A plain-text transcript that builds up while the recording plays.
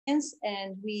And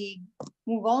we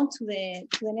move on to the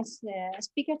next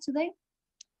speaker today,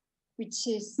 which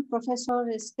is Professor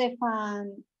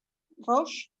Stephan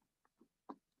Roche.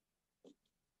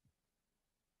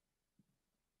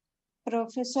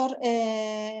 Professor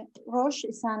Roche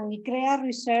is an ICREA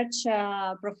research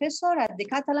professor at the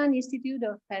Catalan Institute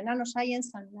of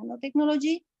Nanoscience and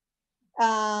Nanotechnology.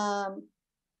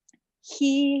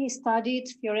 He studied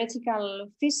theoretical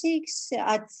physics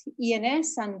at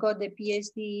ENS and got the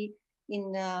PhD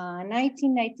in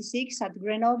 1996 at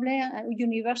Grenoble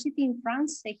University in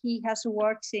France. He has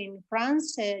worked in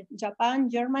France, Japan,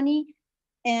 Germany,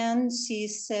 and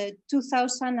since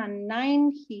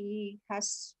 2009, he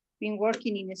has been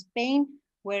working in Spain,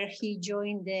 where he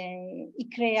joined the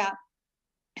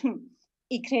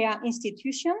ICREA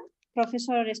institution.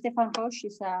 Professor Stephan Roche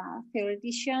is a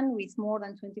theoretician with more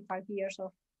than 25 years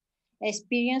of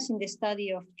experience in the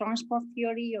study of transport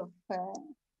theory of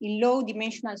in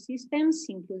low-dimensional systems,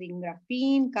 including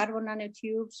graphene, carbon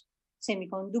nanotubes,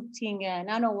 semiconducting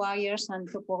nanowires, and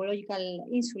topological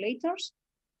insulators.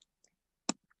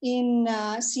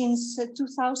 Since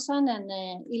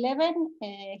 2011,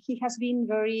 he has been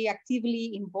very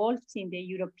actively involved in the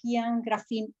European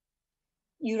Graphene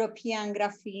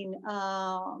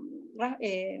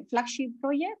flagship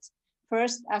project,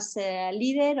 first as a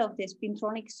leader of the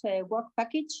Spintronics work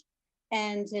package,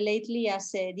 and lately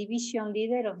as a division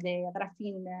leader of the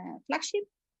Graphene flagship.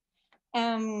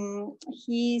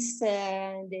 He's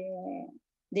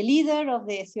the leader of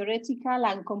the theoretical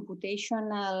and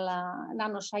computational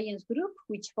nanoscience group,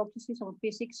 which focuses on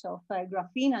physics of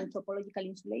graphene and topological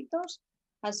insulators,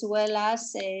 as well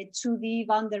as 2D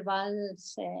van der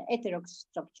Waals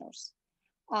heterostructures.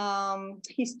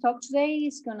 His talk today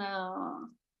is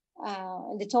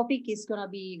the topic is gonna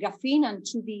be graphene and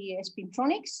 2D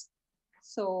spintronics.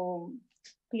 So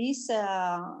please,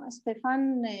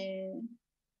 Stephan,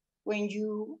 when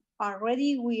you are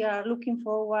ready, we are looking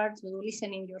forward to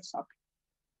listening your talk.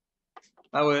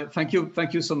 Thank you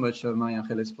so much, Maria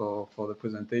Ángeles, for the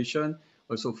presentation.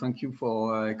 Also, thank you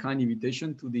for a kind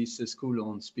invitation to this school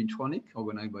on Spintronic,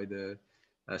 organized by the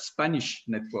Spanish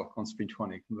network on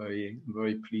Spintronic.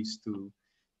 Very pleased to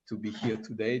be here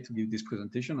today to give this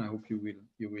presentation. I hope you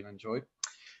will enjoy.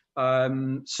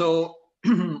 So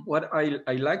what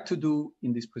I like to do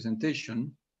in this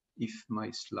presentation, if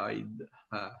my slide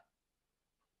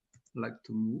like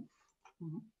to move.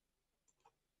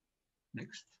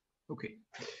 Next. Okay.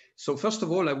 So first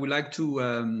of all, I would like to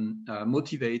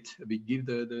motivate a bit, give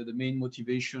the main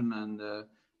motivation and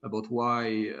about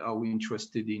why are we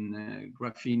interested in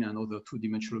graphene and other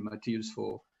two-dimensional materials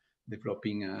for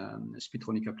developing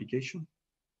spintronic application.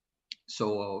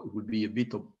 So it would be a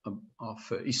bit of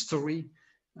history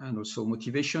and also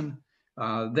motivation.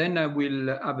 Then I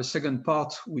will have a second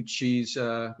part, which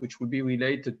will be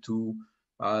related to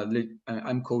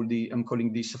I'm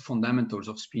calling this fundamentals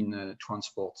of spin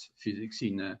transport physics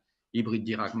in hybrid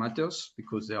Dirac matters,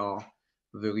 because they are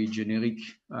very generic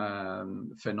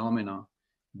phenomena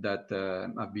that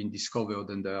have been discovered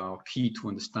and they are key to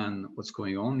understand what's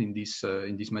going on in these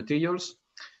materials.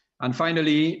 And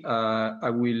finally,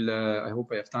 I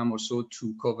hope I have time also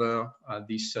to cover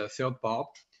this third part,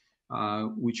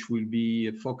 which will be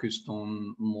focused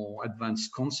on more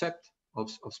advanced concept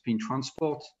of spin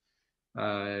transport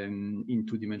in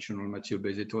two-dimensional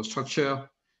material-based heterostructure,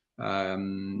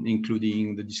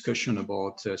 including the discussion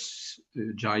about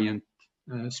giant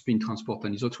spin transport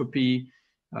anisotropy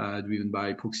driven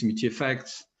by proximity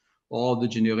effects, or the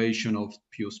generation of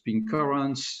pure spin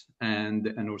currents and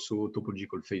also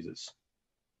topological phases.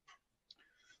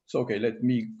 So, okay, let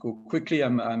me go quickly.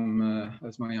 I'm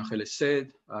as Maria Ángeles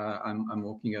said, I'm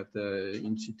working at the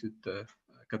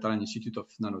Catalan Institute of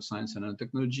Nanoscience and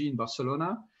Nanotechnology in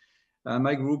Barcelona.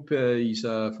 My group is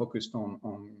focused on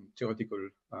theoretical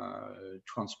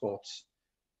transport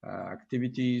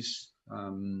activities,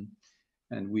 and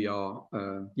we are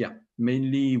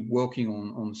mainly working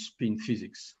on spin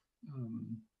physics.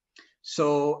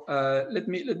 So let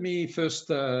me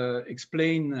first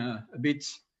explain a bit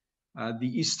the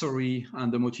history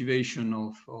and the motivation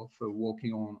of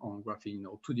working on graphene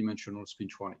or two-dimensional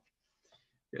spintronic.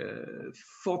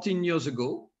 14 years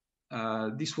ago,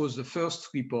 this was the first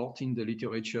report in the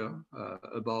literature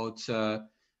about the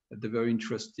very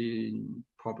interesting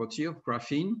property of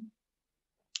graphene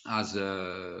as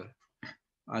a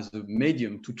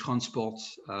medium to transport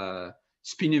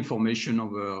spin information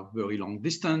over very long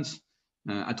distance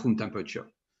at room temperature.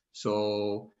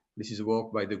 So this is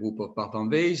work by the group of Barth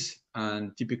and Weiss,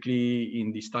 and typically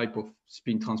in this type of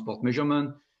spin transport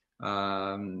measurement,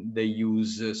 they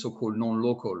use so-called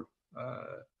non-local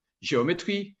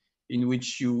geometry, in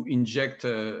which you inject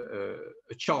a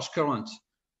charge current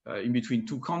in between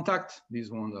two contacts. These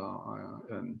ones are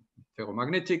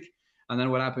ferromagnetic. And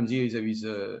then what happens here is there is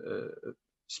a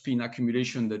spin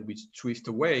accumulation that will drift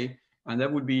away, and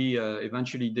that would be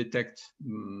eventually detected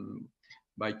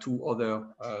by two other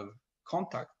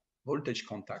voltage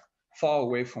contact, far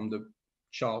away from the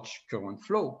charge current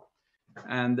flow.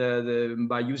 And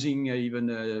by using even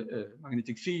a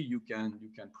magnetic field, you can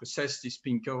process this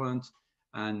spin current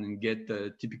and get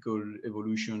a typical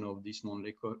evolution of this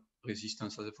non-local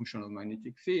resistance as a function of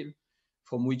magnetic field,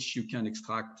 from which you can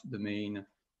extract the main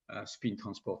spin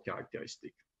transport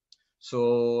characteristic.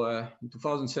 So in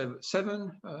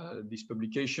 2007, this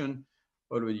publication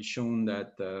already shown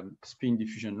that spin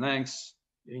diffusion lengths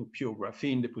in pure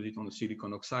graphene deposited on the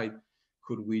silicon oxide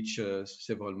could reach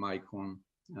several micron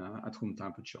at room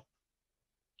temperature.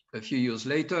 A few years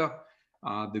later,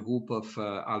 the group of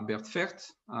Albert Fert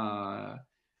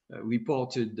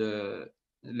reported,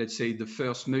 let's say, the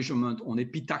first measurement on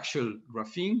epitaxial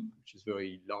graphene, which is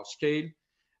very large scale.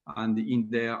 And in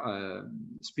their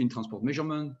spin transport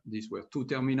measurement, these were two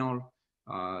terminal.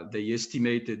 They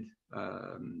estimated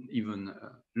even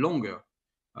longer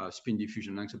spin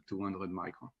diffusion lengths up to 100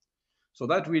 micron. So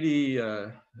that really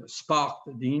sparked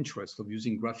the interest of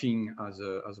using graphene as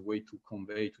a way to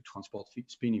convey, to transport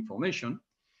spin information.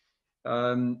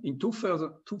 In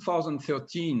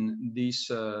 2013,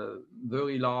 this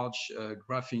very large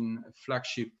graphene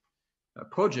flagship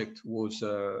project was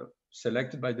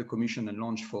selected by the Commission and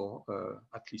launched for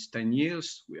at least 10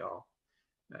 years. We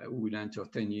will enter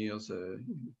 10 years,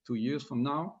 2 years from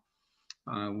now,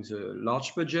 with a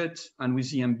large budget and with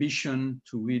the ambition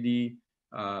to really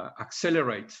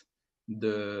accelerate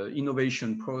the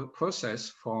innovation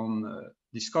process from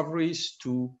discoveries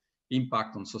to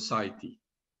impact on society,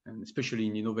 and especially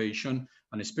in innovation,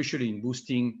 and especially in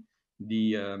boosting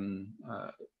the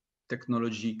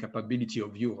technology capability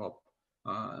of Europe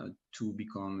to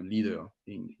become a leader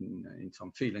in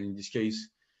some field. And in this case,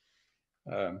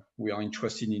 we are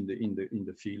interested in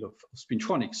the field of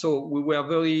spintronics. So we were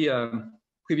very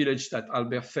privileged that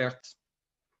Albert Fert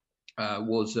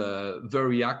was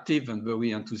very active and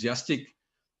very enthusiastic,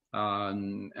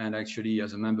 and actually,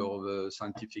 as a member of the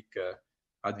scientific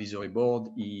advisory board,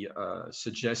 he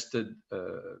suggested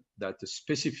that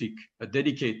a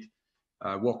dedicated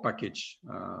work package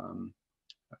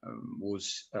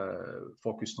was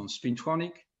focused on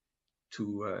spintronic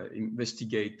to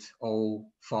investigate how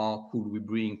far could we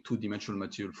bring two-dimensional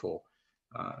material for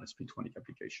spintronic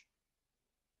application.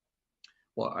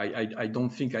 Well, I don't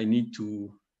think I need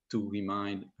to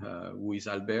remind who is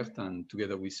Albert, and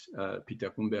together with Peter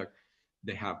Kuhnberg,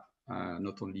 they have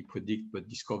not only predict but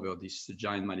discover this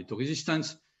giant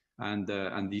magnetoresistance and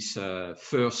this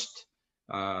first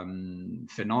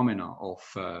phenomena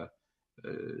of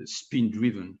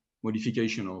spin-driven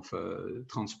modification of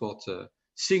transport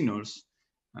signals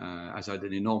has had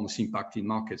an enormous impact in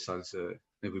markets, as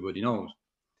everybody knows.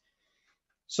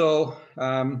 So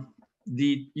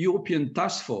the European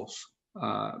task force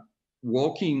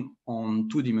working on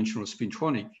two-dimensional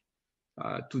spintronic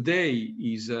today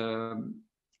is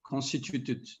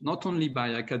constituted not only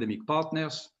by academic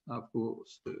partners, of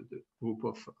course, the group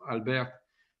of Albert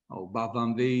or Bart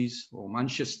van Wees or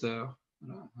Manchester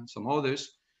and some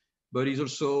others, but is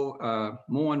also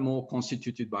more and more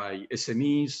constituted by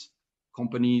SMEs,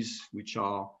 companies which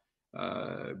are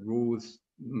growth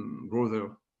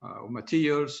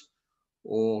materials,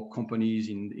 or companies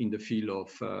in the field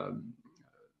of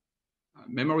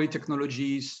memory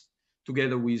technologies,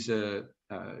 together with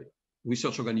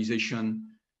research organization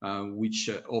which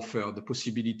offer the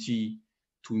possibility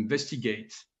to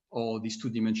investigate how these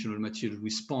two-dimensional materials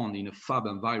respond in a fab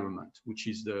environment, which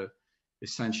is the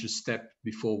essential step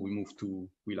before we move to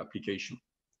real application.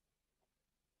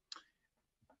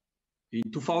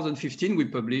 In 2015, we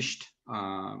published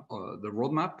the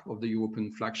roadmap of the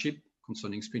European flagship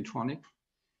concerning spintronic.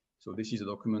 So this is a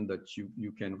document that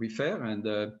you can refer, and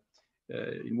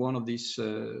in one of the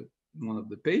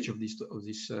page of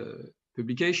this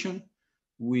publication,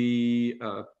 we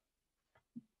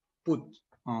put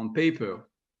on paper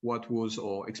what was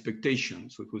our expectation.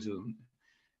 So it was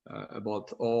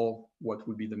about what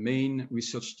would be the main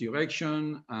research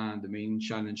direction and the main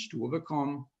challenge to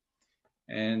overcome.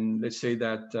 And let's say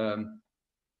that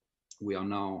we are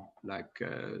now like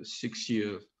 6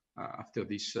 years after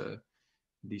this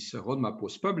roadmap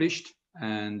was published,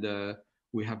 and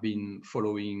we have been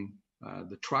following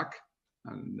the track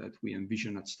that we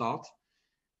envisioned at start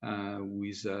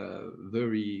with a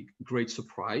very great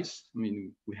surprise. I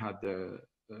mean, we had a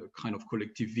kind of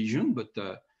collective vision, but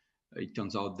it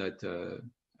turns out that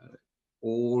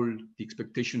all the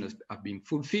expectations have been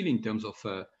fulfilled in terms of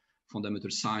fundamental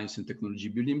science and technology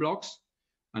building blocks.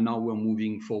 And now we're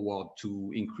moving forward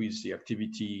to increase the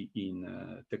activity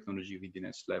in technology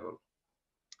readiness level.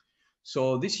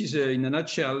 So this is, in a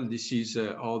nutshell, this is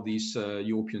how this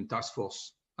European task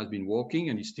force has been working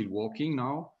and is still working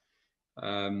now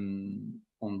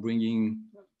on bringing,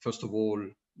 first of all,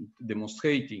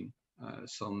 demonstrating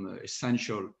some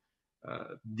essential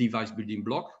device building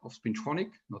block of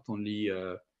Spintronics, not only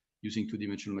using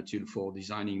two-dimensional material for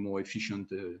designing more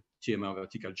efficient TMR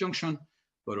vertical junction,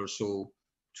 but also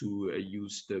to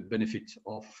use the benefit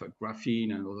of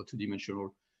graphene and other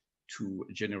two-dimensional to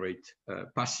generate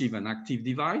passive and active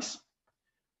device.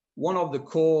 One of the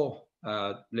core,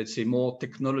 let's say, more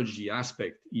technology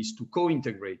aspect is to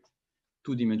co-integrate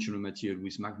two-dimensional material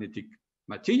with magnetic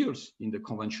materials in the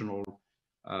conventional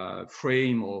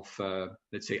frame of,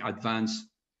 let's say, advanced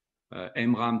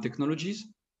MRAM technologies.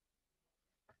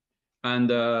 And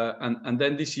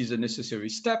then this is a necessary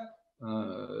step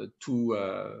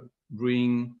to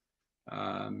bring,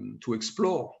 to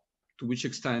explore to which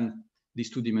extent this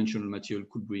two-dimensional material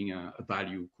could bring a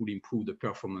value, could improve the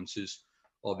performances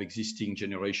of existing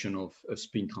generation of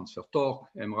spin transfer torque,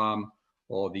 MRAM,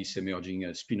 or this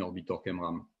emerging spin orbit torque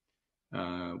MRAM,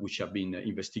 which have been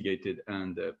investigated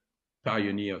and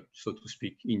pioneered, so to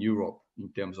speak, in Europe in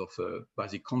terms of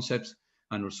basic concepts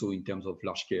and also in terms of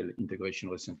large-scale integration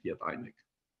recently at IMEC.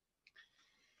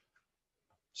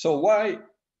 So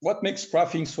what makes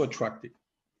graphene so attractive?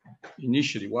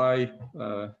 Initially, why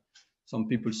some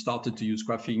people started to use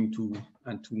graphene to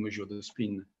measure the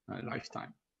spin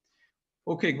lifetime.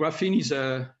 Okay, graphene is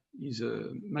a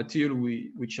material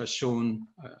which has shown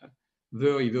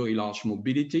very, very large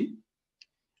mobility.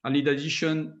 And in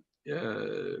addition,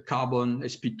 carbon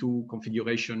sp2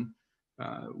 configuration,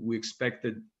 we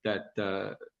expected that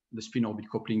the spin orbit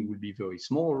coupling will be very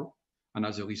small. And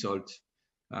as a result,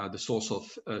 the source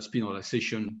of spin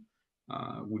relaxation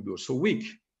will be also weak.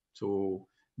 So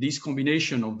this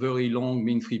combination of very long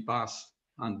mean-free path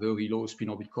and very low spin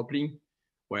orbit coupling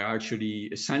were actually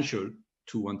essential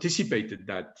to anticipate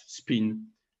that spin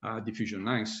diffusion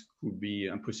lengths could be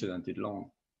unprecedented long.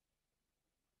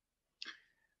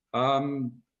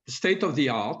 The state of the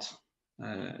art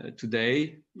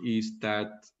today is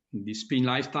that the spin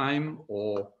lifetime,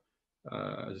 or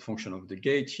as a function of the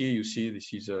gate here, you see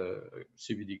this is a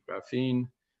CVD graphene.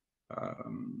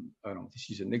 This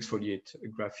is an exfoliate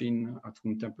graphene at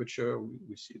room temperature.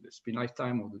 We see the spin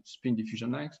lifetime or the spin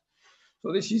diffusion length.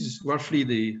 So this is roughly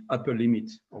the upper limit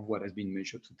of what has been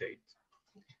measured to date.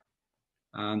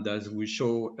 And as we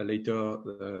show later,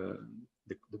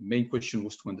 the main question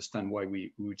was to understand why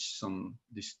we reach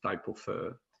this type of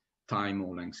time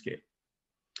or length scale.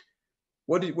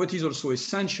 What is also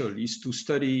essential is to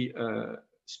study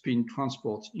spin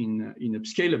transport in a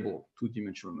scalable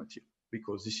two-dimensional material,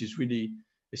 because this is really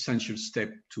essential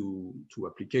step to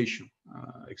application.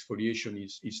 Exfoliation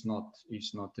is not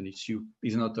an issue,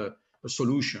 is not a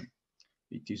solution.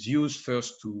 It is used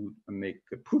first to make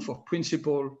a proof of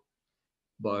principle,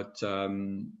 but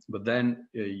then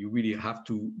you really have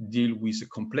to deal with the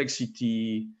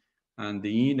complexity and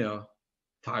the inner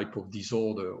type of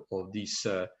disorder of this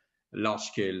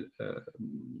large-scale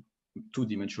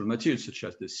two-dimensional materials, such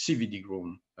as the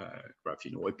CVD-grown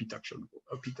graphene or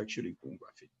epitaxially grown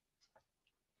graphene.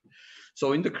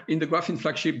 So in the graphene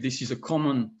flagship, this is a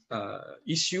common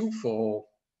issue for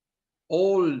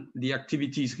all the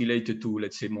activities related to,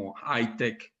 let's say, more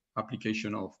high-tech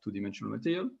application of two-dimensional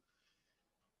material.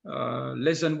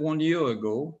 Less than 1 year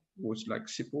ago, was like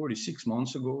probably 6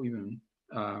 months ago even,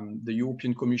 the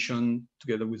European Commission,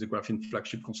 together with the Graphene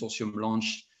Flagship Consortium,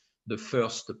 launched the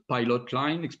first pilot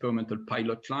line, experimental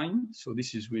pilot line. So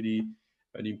this is really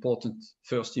an important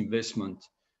first investment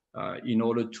in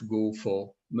order to go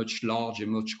for much larger,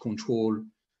 much controlled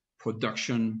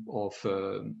production of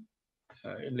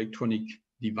electronic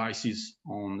devices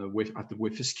at the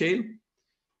wafer scale,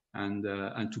 and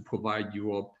to provide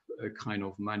Europe a kind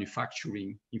of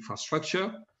manufacturing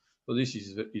infrastructure. So this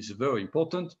is very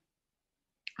important,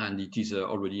 and it is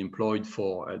already employed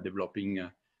for developing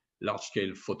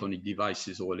large-scale photonic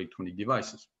devices or electronic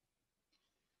devices.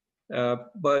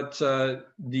 But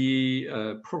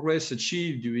the progress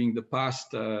achieved during the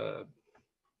past 5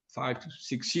 to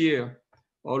 6 years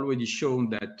already shown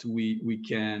that we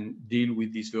can deal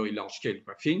with this very large-scale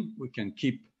graphene. We can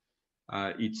keep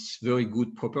its very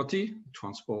good property,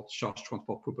 charge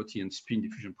transport property and spin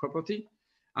diffusion property,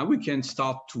 and we can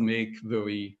start to make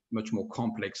much more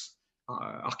complex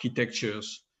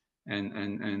architectures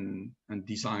and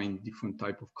design different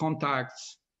type of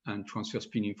contacts and transfer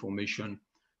spin information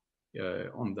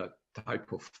on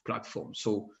type of platform.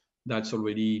 So that's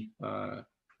already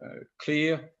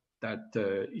clear that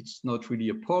it's not really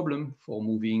a problem for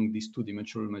moving this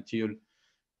two-dimensional material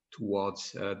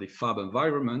towards the fab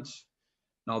environment.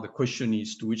 Now the question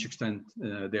is to which extent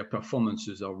their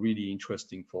performances are really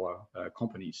interesting for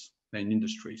companies and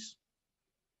industries.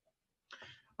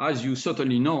 As you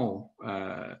certainly know,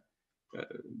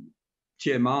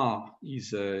 TMR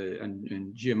is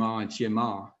and GMR and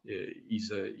TMR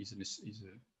is a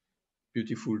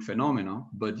beautiful phenomenon,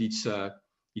 but it's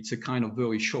a kind of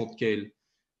very short scale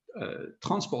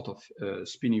transport of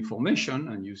spin information,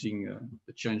 and using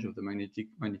the change of the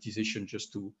magnetization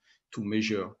just to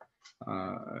measure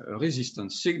a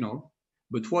resistance signal.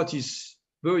 But what is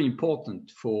very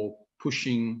important for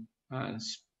pushing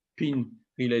spin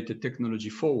related technology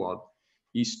forward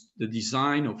is the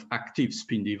design of active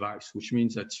spin device, which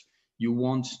means that you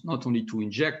want not only to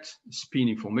inject spin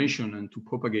information and to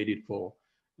propagate it for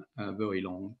a very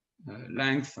long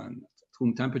length and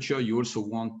room temperature, you also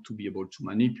want to be able to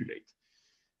manipulate.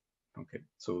 Okay,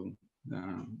 so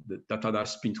the data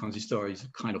spin transistor is a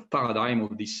kind of paradigm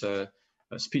of this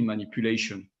spin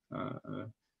manipulation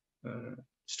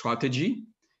strategy,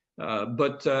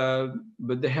 but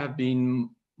there have been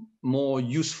more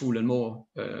useful and more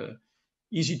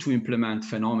easy to implement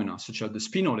phenomena, such as the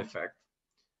spin-Hall effect,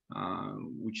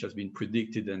 which has been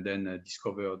predicted and then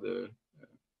discovered,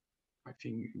 I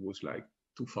think it was like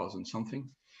 2000 something,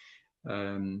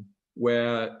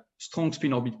 where strong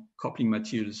spin orbit coupling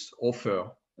materials offer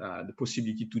the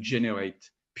possibility to generate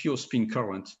pure spin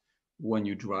current when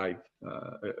you drive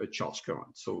a charge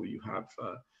current. So you have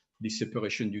this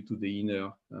separation due to the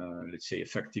inner, let's say,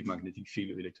 effective magnetic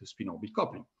field related to spin orbit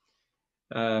coupling.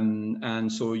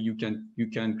 And so you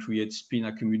can create spin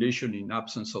accumulation in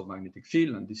absence of magnetic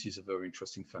field, and this is a very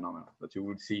interesting phenomenon that you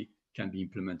will see can be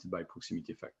implemented by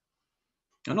proximity effect.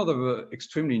 Another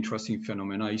extremely interesting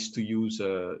phenomena is to use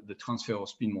the transfer of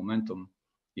spin momentum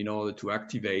in order to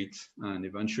activate and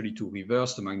eventually to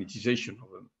reverse the magnetization of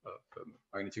a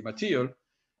magnetic material.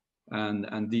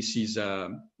 And this is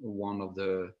one of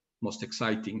the most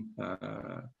exciting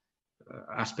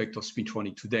aspects of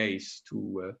Spintronics today, is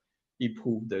to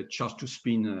improve the charge to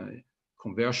spin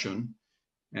conversion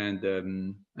and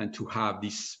to have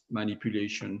this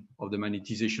manipulation of the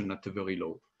magnetization at a very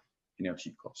low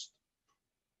energy cost.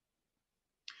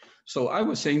 So I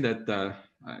was saying that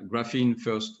graphene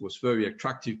first was very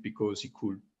attractive because it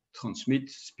could transmit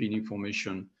spin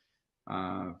information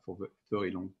for a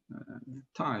very long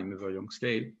time, a very long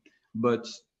scale. But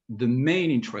the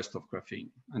main interest of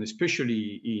graphene, and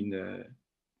especially in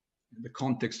the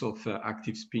context of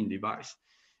active spin device,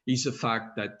 is the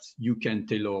fact that you can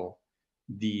tailor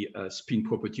the spin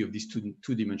property of this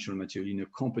two-dimensional material in a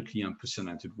completely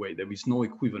unprecedented way. There is no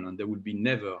equivalent. There will be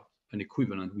never an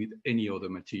equivalent with any other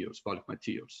materials, bulk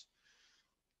materials.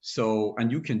 So,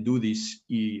 and you can do this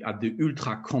at the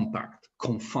ultra compact,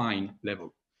 confined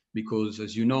level, because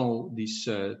as you know, this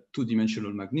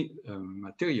two-dimensional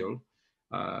material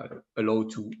allow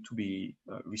to be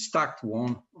restacked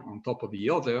one on top of the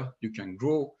other. You can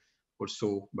grow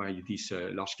also by this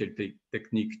large-scale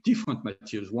technique, different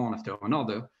materials one after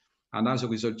another. And as a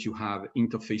result, you have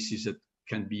interfaces that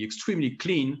can be extremely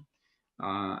clean,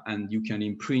 and you can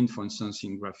imprint, for instance,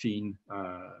 in graphene,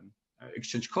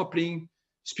 exchange coupling,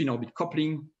 spin orbit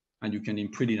coupling, and you can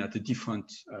imprint it at a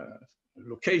different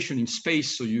location in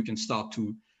space, so you can start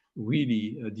to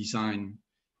really design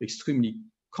extremely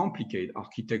complicated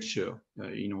architecture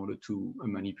in order to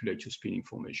manipulate your spin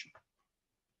information.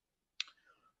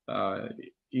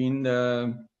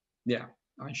 Yeah,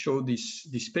 I showed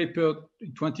this paper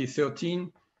in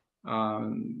 2013.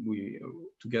 We,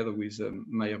 together with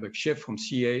Meyerbeek-Chef from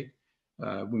CA,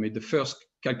 we made the first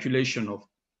calculation of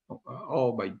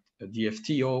or by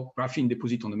DFT or graphene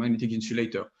deposit on the magnetic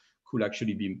insulator could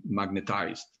actually be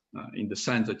magnetized, in the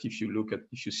sense that if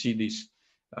you see this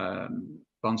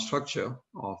bond structure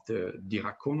of the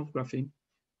Dirac cone of graphene,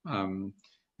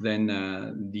 then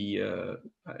the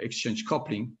exchange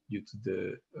coupling due to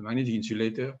the magnetic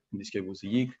insulator, in this case was the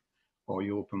YIG or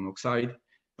europium oxide,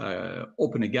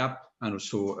 open a gap and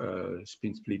also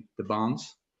spin split the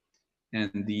bonds,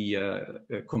 and the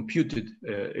computed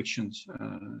exchange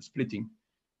splitting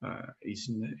is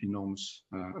in enormous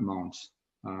amounts.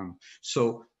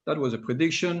 So that was a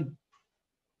prediction.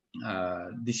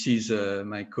 This is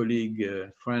my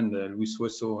colleague, friend Luis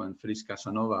Hueso and Felix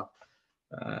Casanova,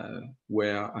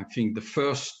 where I think the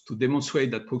first to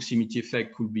demonstrate that proximity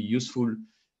effect could be useful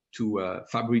to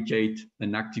fabricate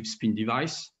an active spin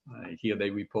device. Here they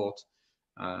report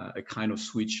a kind of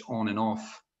switch on and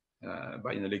off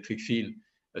by an electric field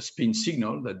a spin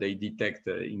signal that they detect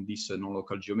in this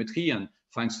non-local geometry, and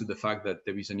thanks to the fact that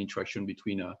there is an interaction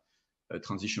between a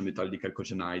transition metal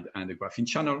decalcogenide and a graphene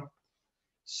channel.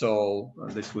 So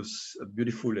this was a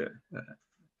beautiful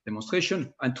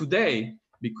demonstration. And today,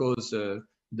 because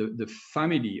the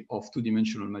family of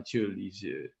two-dimensional material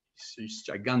is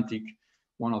gigantic,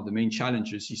 one of the main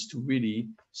challenges is to really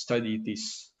study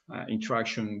this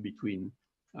interaction between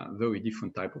very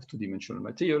different type of two-dimensional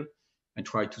material and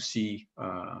try to see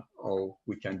how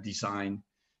we can design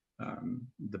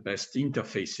the best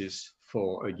interfaces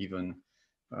for a given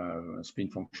spin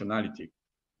functionality.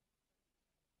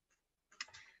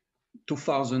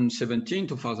 2017,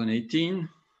 2018,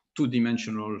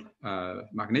 two-dimensional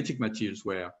magnetic materials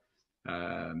were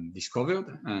discovered,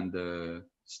 and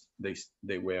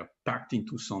they were packed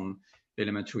into some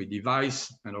elementary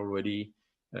device and already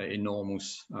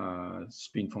enormous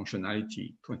spin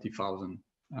functionality, 20,000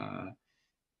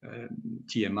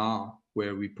 TMR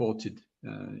were reported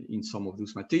in some of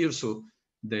those materials. So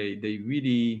they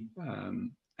really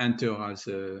enter as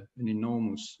an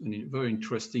enormous and very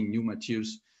interesting new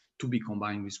materials to be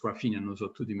combined with graphene and other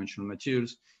two-dimensional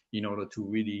materials in order to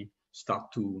really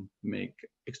start to make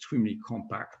extremely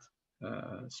compact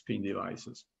spin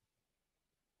devices.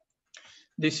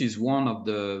 This is one of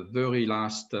the very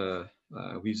last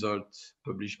results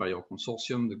published by our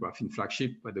consortium, the Graphene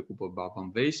flagship by the group of Bart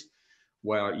van Wees,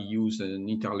 where he used an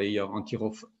interlayer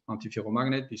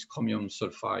antiferromagnet, this chromium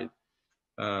sulfide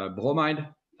bromide,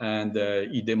 and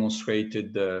he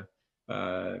demonstrated that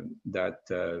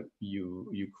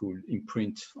you could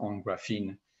imprint on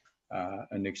graphene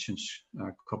an exchange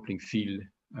coupling field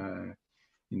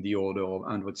in the order of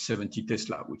 170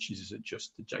 Tesla, which is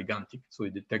just gigantic. So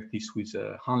we detect this with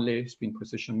a Hanley spin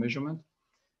precession measurement,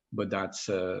 but that's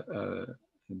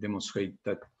demonstrate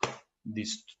that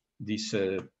this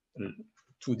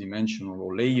two-dimensional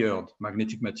or layered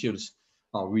magnetic materials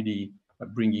are really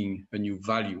bringing a new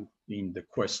value in the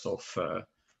quest of,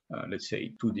 let's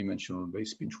say, two-dimensional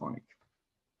based spintronic.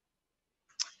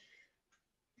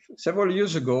 Several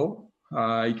years ago,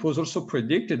 it was also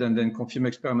predicted and then confirmed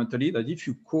experimentally that if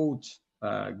you coat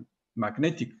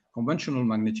conventional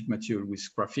magnetic material with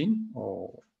graphene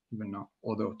or even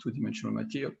other two-dimensional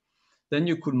material, then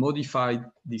you could modify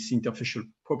this interfacial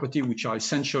property, which are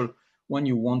essential when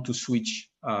you want to switch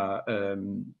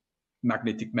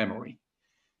magnetic memory.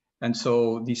 And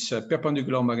so this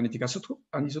perpendicular magnetic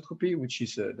anisotropy, which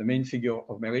is the main figure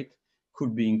of merit,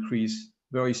 could be increased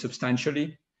very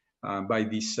substantially by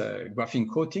this graphene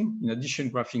coating. In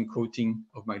addition, graphene coating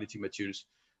of magnetic materials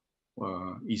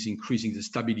is increasing the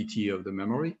stability of the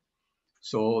memory.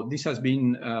 So this has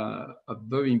been a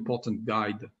very important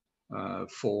guide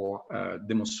for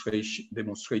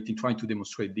trying to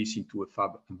demonstrate this into a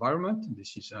fab environment.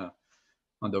 This is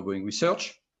undergoing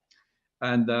research.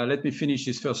 And let me finish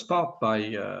this first part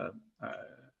by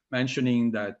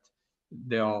mentioning that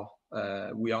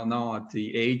we are now at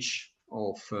the age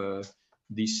of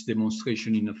this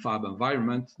demonstration in a fab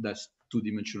environment, that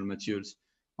two-dimensional materials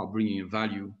are bringing a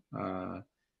value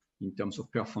in terms of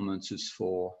performances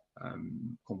for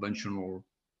conventional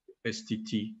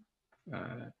STT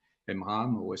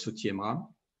MRAM or SOT MRAM.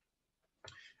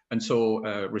 And so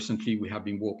recently we have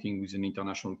been working with an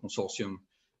international consortium,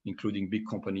 including big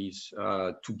companies,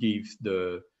 to give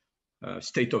the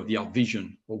state-of-the-art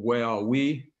vision of where are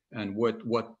we and what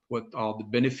are the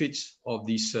benefits of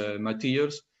these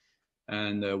materials,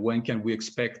 and when can we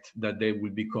expect that they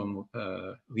will become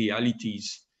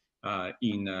realities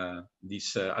in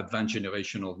this advanced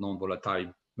generation of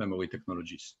non-volatile memory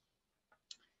technologies.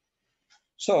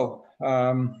 So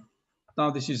now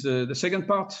this is the second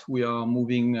part. We are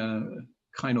moving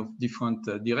kind of different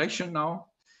direction now,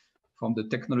 from the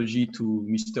technology to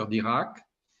Mr. Dirac.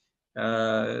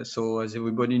 So as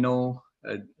everybody knows,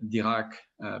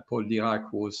 Paul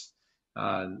Dirac was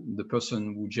the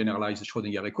person who generalized the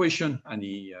Schrödinger equation, and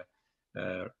he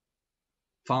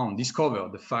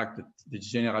discovered the fact that the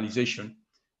generalization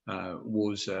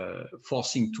was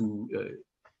forcing to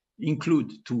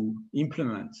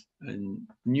implement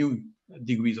new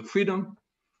degrees of freedom,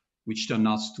 which turned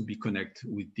out to be connected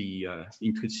with the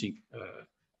intrinsic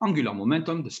angular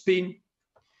momentum, the spin.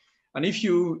 And if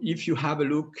you have a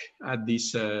look at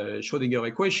this Schrödinger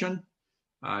equation,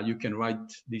 you can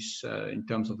write this in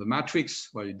terms of the matrix,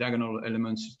 where the diagonal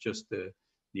elements is just the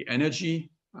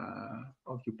energy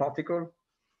of your particle,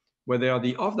 where they are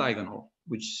the off-diagonal,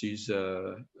 which is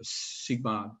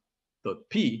sigma dot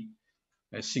p,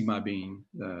 sigma being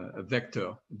a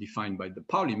vector defined by the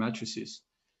Pauli matrices,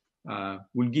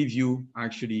 will give you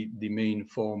actually the main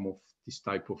form of this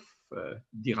type of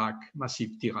Dirac,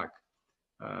 massive Dirac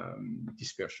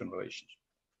dispersion relations.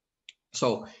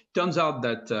 So it turns out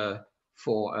that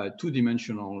for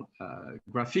two-dimensional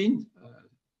graphene,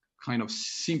 kind of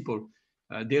simple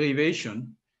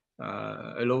derivation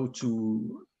allow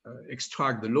to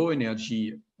extract the low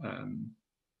energy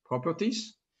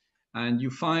properties. And you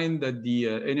find that the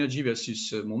energy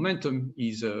versus momentum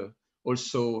is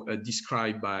also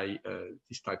described by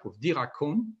this type of Dirac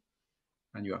cone.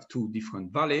 And you have two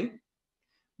different valleys.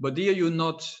 But here you're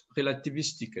not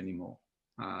relativistic anymore.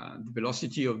 The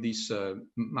velocity of this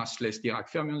massless Dirac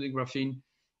fermions in graphene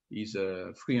is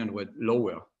 300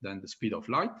 lower than the speed of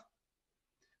light.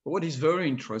 But what is very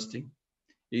interesting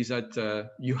is that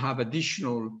you have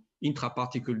additional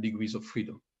intraparticle degrees of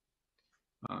freedom,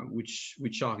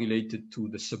 which are related to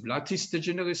the sublattice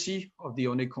degeneracy of the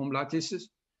honeycomb lattices,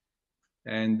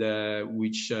 and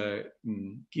which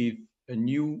give a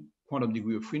new quantum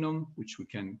degree of freedom, which we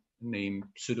can name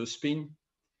pseudospin.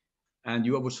 And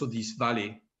you have also this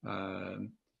valley,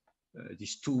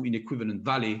 these two inequivalent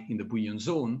valley in the Boolean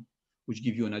zone, which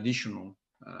give you an additional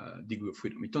degree of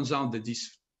freedom. It turns out that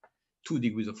these 2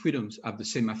 degrees of freedoms have the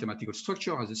same mathematical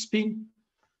structure as a spin.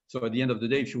 So at the end of the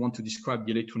day, if you want to describe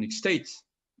the electronic state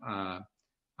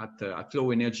at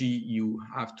low energy, you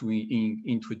have to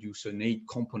introduce an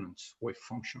 8-component wave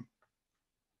function.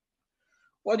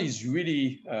 What is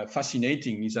really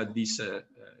fascinating is that these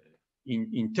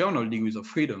internal degrees of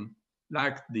freedom,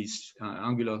 like this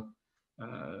angular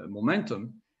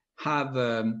momentum, have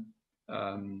a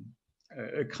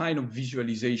kind of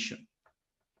visualization.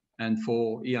 And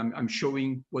for here, I'm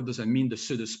showing what does that mean, the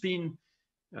pseudospin,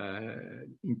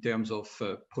 in terms of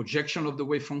projection of the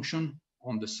wave function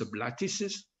on the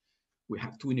sublattices. We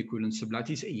have 2 inequivalent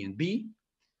sublattices, A and B,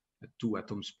 2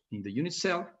 atoms in the unit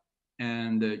cell,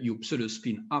 and your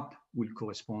pseudospin up will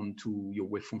correspond to your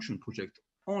wave function project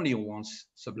only on one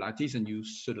sublattice, and your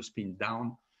pseudospin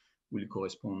down will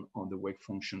correspond on the wave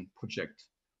function project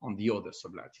on the other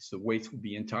sublattice. The weight will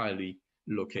be entirely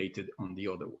located on the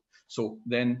other one. So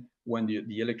then when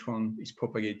the electron is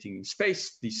propagating in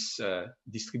space, this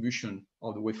distribution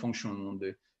of the wave function on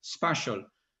the spatial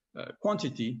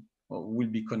quantity will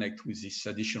be connected with this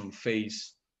additional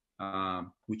phase,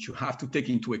 which you have to take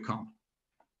into account.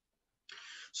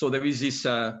 So there is this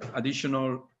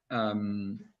additional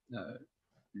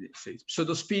let's say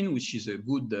pseudospin, which is a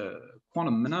good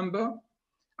quantum number,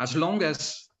 as long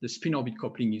as the spin-orbit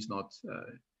coupling is not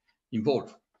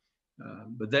involved.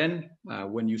 But then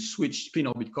when you switch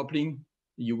spin-orbit coupling,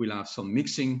 you will have some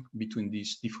mixing between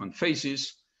these different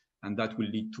phases, and that will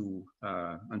lead to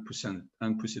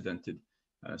unprecedented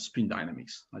spin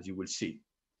dynamics, as you will see.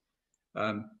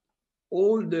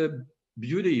 All the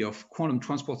beauty of quantum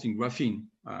transporting graphene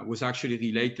was actually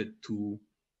related to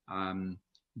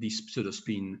these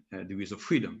pseudospin degrees of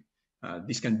freedom.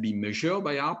 This can be measured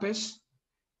by ARPES,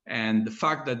 and the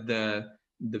fact that the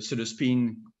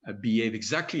pseudospin behave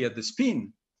exactly at the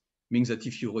spin means that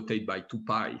if you rotate by 2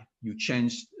 pi, you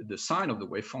change the sign of the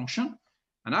wave function.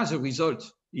 And as a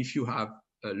result, if you have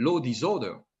a low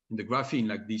disorder in the graphene,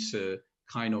 like this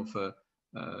kind of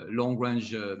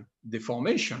long-range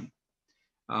deformation,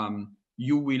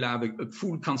 you will have a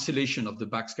full cancellation of the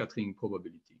backscattering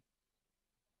probability.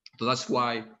 So that's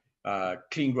why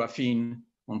clean graphene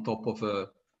on top of a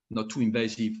not too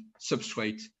invasive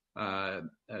substrate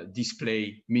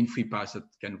display mean free path that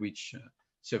can reach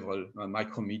several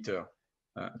micrometer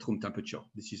at room temperature.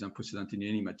 This is unprecedented in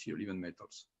any material, even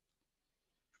metals.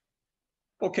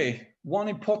 Okay, one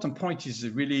important point is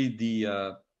really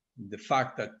the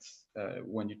fact that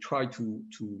when you try to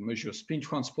measure spin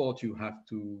transport, you have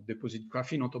to deposit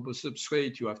graphene on top of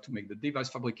substrate, you have to make the device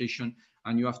fabrication,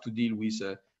 and you have to deal with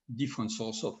a different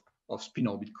source of spin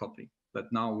orbit coupling that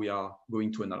now we are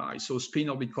going to analyze. So spin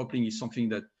orbit coupling is something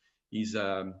that is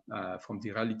from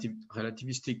the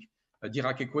relativistic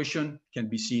Dirac equation, can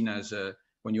be seen as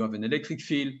when you have an electric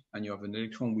field and you have an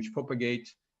electron which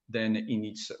propagates, then in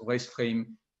its rest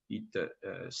frame, it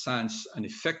sends an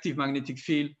effective magnetic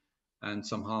field, and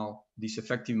somehow this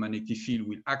effective magnetic field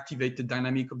will activate the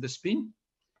dynamic of the spin.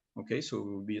 Okay, so it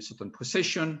will be a certain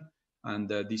precession, and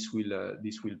this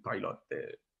will pilot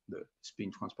the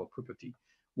spin transport property.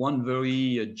 One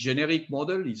very generic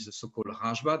model is the so-called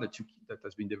Rajba that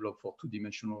has been developed for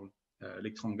 2-dimensional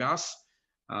electron gas,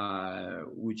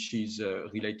 which is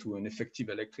related to an effective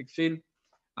electric field.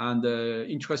 And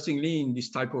interestingly, in this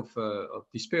type of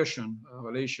dispersion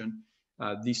relation,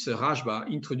 this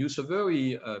Rajba introduced a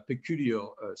very peculiar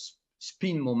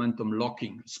spin momentum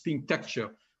locking, spin texture,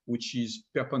 which is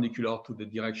perpendicular to the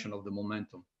direction of the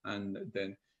momentum and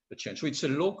then the change. So it's a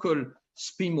local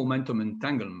spin momentum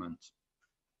entanglement,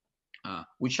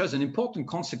 which has an important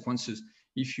consequences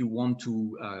if you want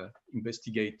to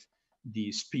investigate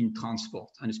the spin transport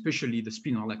and especially the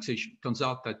spin relaxation. It turns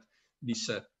out that this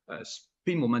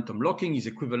spin momentum locking is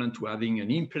equivalent to having an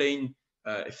in-plane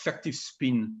effective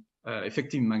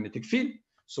magnetic field.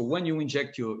 So when you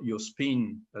inject your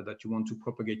spin that you want to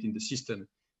propagate in the system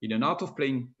in an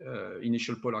out-of-plane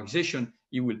initial polarization,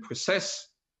 it will process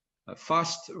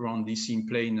fast around this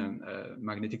in-plane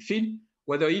magnetic field.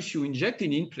 Whether if you inject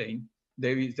in plane,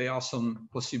 there are some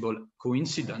possible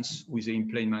coincidence with the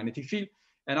in-plane magnetic field.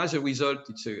 And as a result,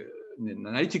 it's an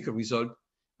analytical result,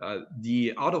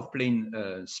 the out-of-plane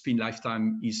spin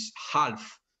lifetime is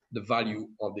half the value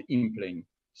of the in-plane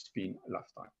spin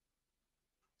lifetime.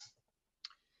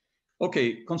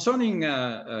 Okay, concerning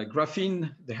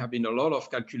graphene, there have been a lot of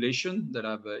calculations that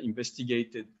have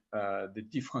investigated the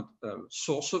different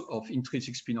sources of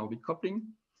intrinsic spin-orbit coupling.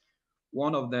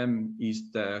 One of them is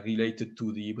related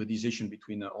to the hybridization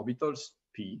between orbitals,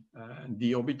 p and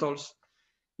d orbitals.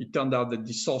 It turned out that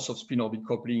the source of spin-orbit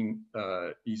coupling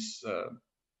is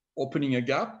opening a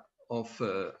gap of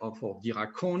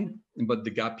Dirac cone, but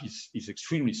the gap is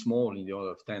extremely small, in the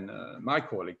order of 10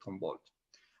 microelectron volt.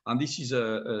 And this is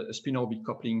a spin-orbit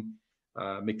coupling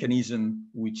mechanism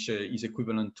which is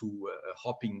equivalent to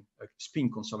hopping, a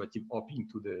spin conservative hopping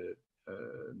to the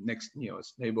next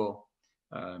nearest neighbor.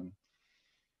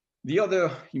 The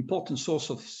other important source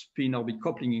of spin-orbit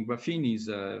coupling in graphene is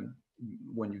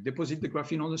when you deposit the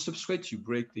graphene on the substrate, you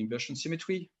break the inversion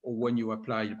symmetry, or when you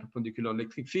apply a perpendicular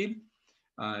electric field,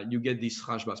 you get this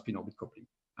Rajba spin-orbit coupling.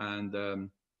 And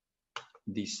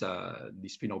this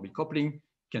spin-orbit coupling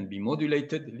can be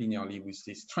modulated linearly with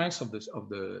the strength of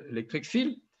the electric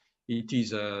field. It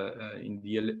is in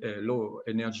the low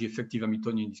energy effective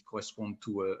Hamiltonian, it corresponds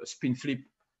to a spin flip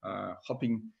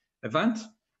hopping event,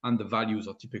 and the values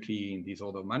are typically in this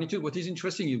order of magnitude. What is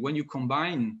interesting is when you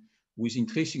combine with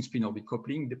intrinsic spin-orbit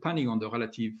coupling, depending on the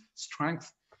relative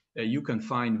strength, you can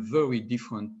find very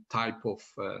different type of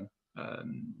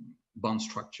bond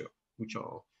structure, which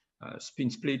are spin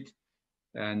split.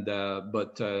 And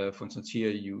but for instance,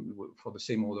 here for the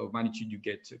same order of magnitude, you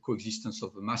get a coexistence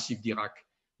of a massive Dirac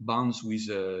bonds with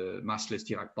a massless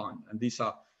Dirac bond, and these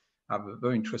have a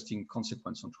very interesting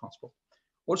consequence on transport.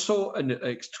 Also, an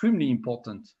extremely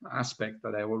important aspect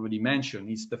that I already mentioned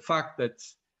is the fact that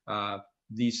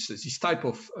this type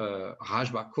of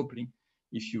Rajba coupling,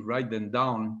 if you write them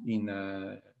down in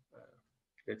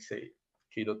let's say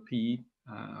K.P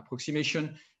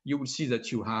approximation, you will see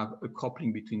that you have a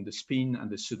coupling between the spin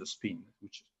and the pseudo spin,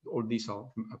 which all these are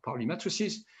Pauli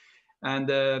matrices.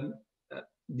 And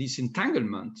this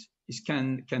entanglement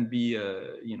can be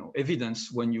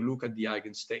evidence when you look at the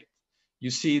eigenstate. You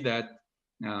see that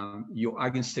your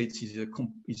eigenstate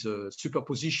is a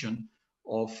superposition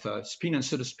of spin and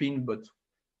pseudo spin, but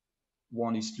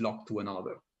one is locked to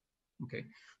another. Okay,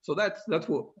 so that's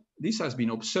what this has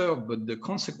been observed, but the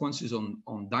consequences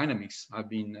on dynamics have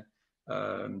been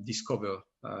discovered,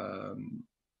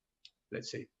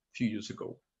 let's say, a few years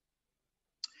ago.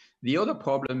 The other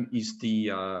problem is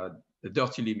the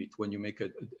dirty limit. When you make a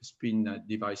spin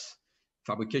device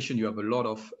fabrication, you have a lot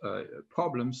of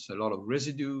problems, a lot of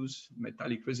residues,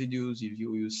 metallic residues. If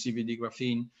you use CVD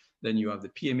graphene, then you have the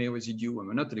PMA residue.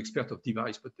 I'm not an expert of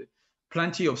device, but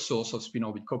plenty of source of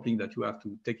spin-orbit coupling that you have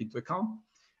to take into account.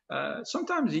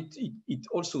 Sometimes it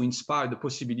also inspired the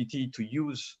possibility to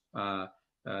use,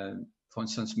 for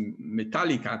instance,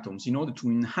 metallic atoms in order to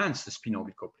enhance the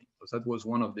spin-orbit coupling. So that was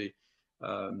one of the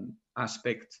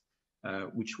aspects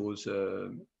which was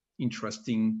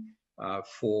interesting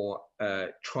for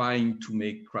trying to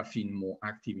make graphene more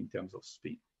active in terms of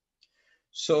spin.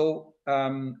 So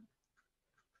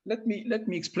let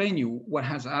me explain you what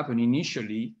has happened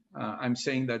initially. I'm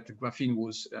saying that the graphene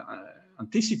was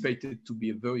anticipated to be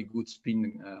a very good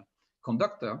spin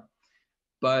conductor,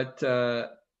 but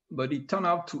it turned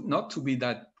out not to be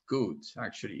that good.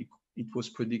 Actually, it was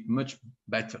predicted much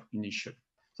better initially.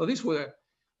 So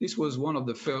this was one of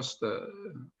the first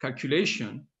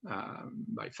calculation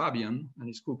by Fabian and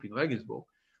his group in Regensburg,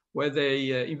 where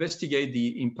they investigate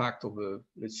the impact of a,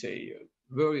 let's say, a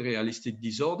very realistic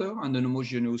disorder and an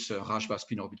homogeneous Rajba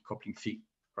spin-orbit coupling field,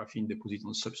 graphene deposit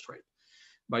on substrate.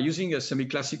 By using a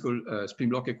semi-classical spin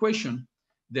block equation,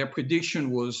 their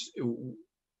prediction was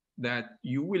that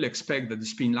you will expect that the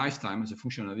spin lifetime as a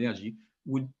function of energy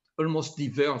would almost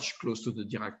diverge close to the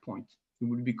Dirac point. It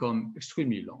would become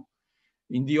extremely long,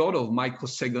 in the order of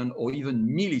microsecond or even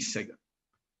millisecond.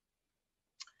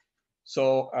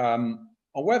 So,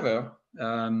 however,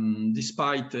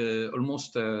 despite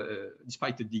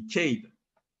despite a decade,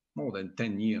 more than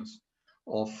 10 years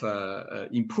of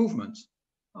improvement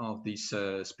of this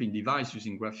spin device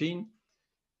using graphene,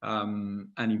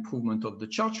 and improvement of the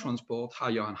charge transport,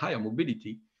 higher and higher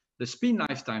mobility, the spin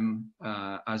lifetime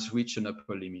has reached an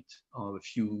upper limit of a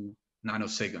few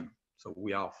nanoseconds. So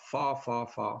we are far, far,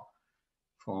 far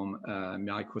from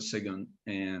microsecond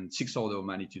and 6th order of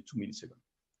magnitude 2 milliseconds.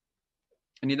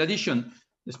 And in addition,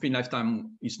 the spin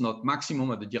lifetime is not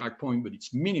maximum at the Dirac point, but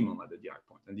it's minimum at the Dirac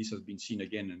point. And this has been seen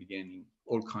again and again in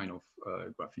all kinds of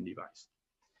graphene devices.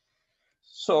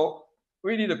 So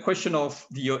really the question of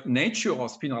the nature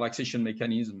of spin relaxation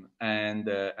mechanism and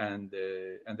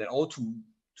then how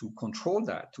to control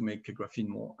that, to make graphene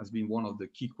more, has been one of the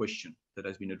key questions that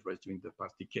has been addressed during the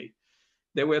past decade.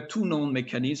 There were two known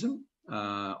mechanisms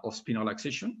of spin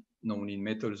relaxation, known in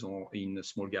metals or in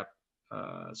small gap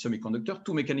semiconductor,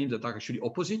 two mechanisms that are actually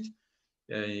opposite.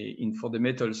 For the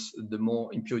metals, the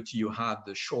more impurity you have,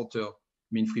 the shorter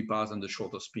mean free path and the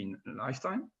shorter spin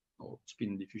lifetime or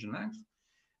spin diffusion length.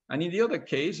 And in the other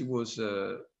case, it was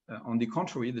on the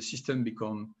contrary, the system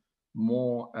become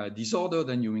more disordered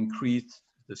and you increase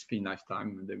the spin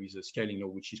lifetime. And there is a scaling law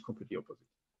which is completely opposite.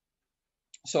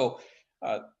 So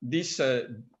this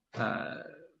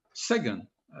second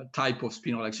type of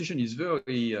spin relaxation is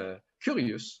very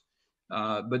curious,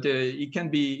 but it can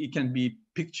be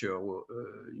pictured or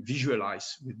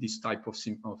visualized with this type of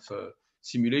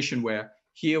simulation, where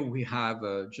here we have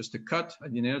just a cut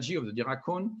at the energy of the Dirac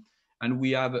cone, and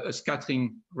we have a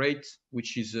scattering rate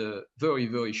which is very,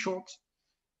 very short,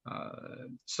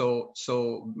 so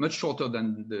much shorter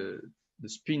than the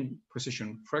spin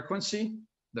precession frequency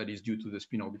that is due to the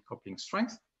spin orbit coupling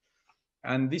strength.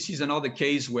 And this is another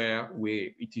case where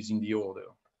it is in the order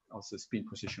of the spin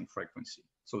precession frequency.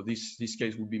 So this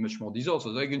case would be much more disordered.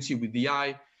 So as you can see with the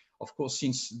eye, of course,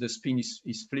 since the spin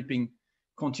is flipping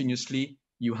continuously,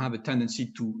 you have a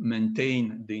tendency to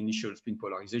maintain the initial spin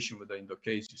polarization, whether in the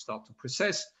case you start to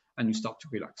precess and you start to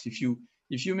relax. If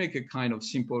you make a kind of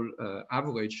simple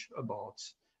average about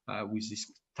with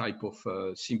this type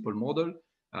of simple model,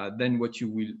 then what you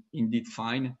will indeed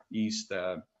find is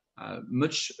the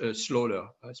much slower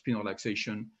spin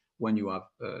relaxation when you have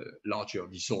larger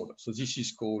disorder. So this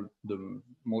is called the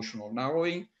motional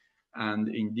narrowing, and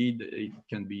indeed it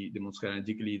can be demonstrated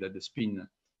analytically that the spin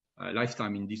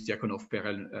lifetime in this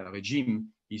Dyakonov-Perel regime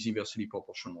is inversely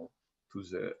proportional to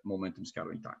the momentum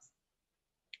scattering time.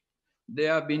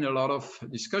 There have been a lot of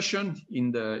discussion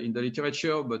in the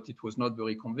literature, but it was not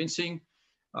very convincing.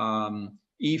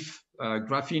 If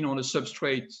graphene on a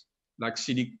substrate like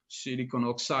silicon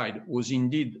oxide was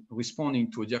indeed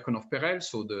responding to a Dyakonov-Perel,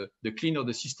 so the cleaner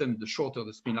the system, the shorter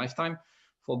the spin lifetime.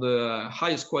 For the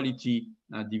highest quality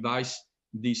device,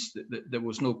 there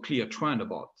was no clear trend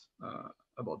about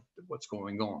what's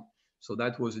going on. So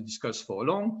that was discussed for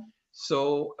long.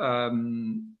 So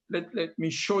let me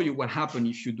show you what happened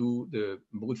if you do the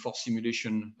brute force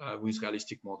simulation with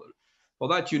realistic model. For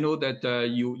that, you know that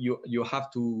you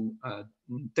have to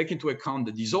take into account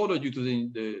the disorder due to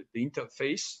the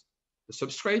interface, the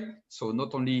substrate. So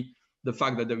not only the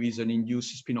fact that there is an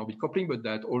induced spin orbit coupling, but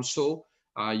that also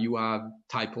you have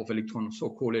type of electron,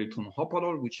 so-called electron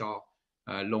orbital, which are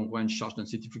long-range charge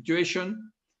density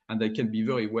fluctuation, and they can be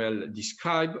very well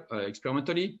described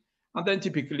experimentally. And then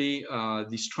typically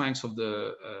the strength of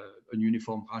the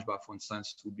uniform hash bar, for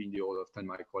instance, would be in the order of 10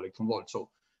 microelectron volts. So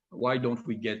why don't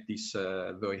we get this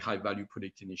very high value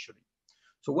predicted initially?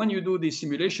 So when you do this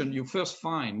simulation, you first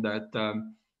find that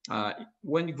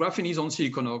when graphene is on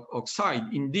silicon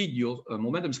oxide, indeed your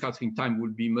momentum scattering time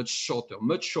will be much shorter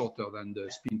than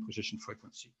the spin precession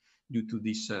frequency due to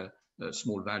this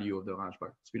small value of the hash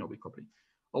bar spin orbit coupling.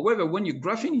 However, when your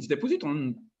graphene is deposited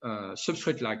on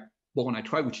substrate like boron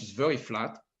nitride, which is very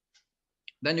flat,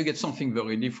 then you get something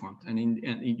very different, and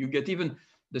you get even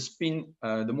the spin,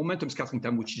 the momentum scattering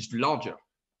time, which is larger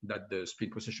than the spin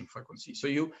precession frequency. So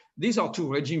these are two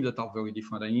regimes that are very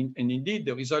different, and indeed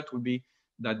the result will be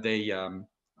that they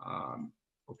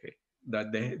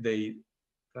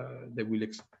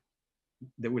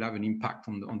will have an impact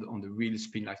on the real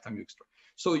spin lifetime you extract.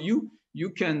 So you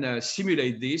can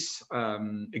simulate this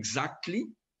exactly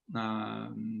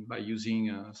by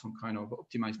using some kind of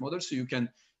optimized model. So you can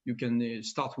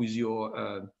start with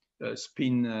your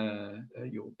spin,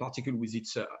 your particle with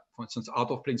its, for instance,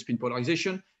 out of plane spin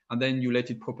polarization, and then you let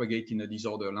it propagate in a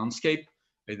disordered landscape,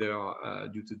 either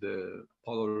due to the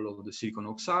puddle of the silicon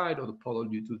oxide or the puddle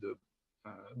due to the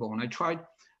boron nitride.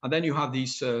 And then you have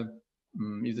this, if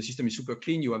the system is super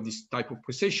clean, you have this type of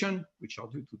precession, which are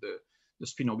due to the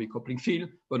spin orbit coupling field,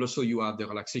 but also you have the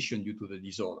relaxation due to the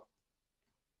disorder.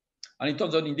 And it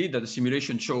turns out indeed that the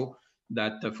simulation show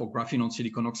that for graphene on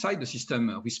silicon oxide, the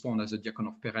system responds as a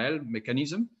Dyakonov-Perel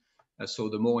mechanism. So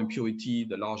the more impurity,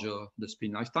 the larger the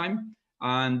spin lifetime.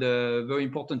 And very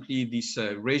importantly, this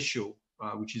ratio,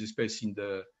 which is expressed in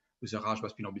with the Rajba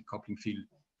spin orbit coupling field,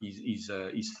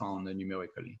 is found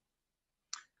numerically.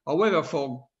 However,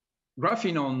 for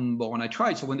graphene on boron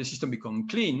nitride, so when the system becomes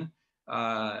clean,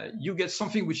 you get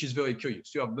something which is very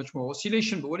curious. You have much more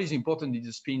oscillation, but what is important is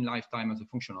the spin lifetime as a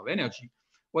function of energy.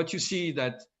 What you see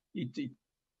that it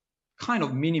kind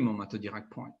of minimum at a direct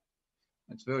point.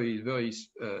 It's very, very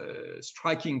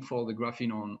striking for the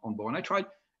graphene on boron nitride.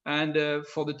 And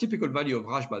for the typical value of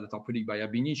Rajba that are predicted by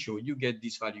ab initio, you get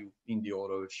this value in the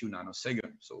order of a few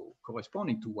nanoseconds, so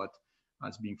corresponding to what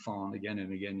has been found again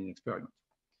and again in experiments.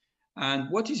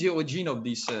 And what is the origin of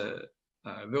this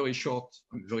very short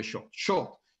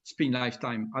spin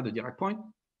lifetime at the direct point?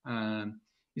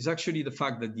 Is actually the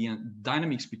fact that the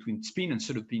dynamics between spin and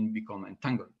pseudopin become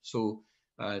entangled. So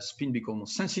spin become more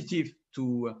sensitive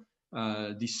to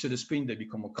this pseudospin. They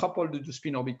become more coupled due to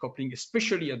spin orbit coupling,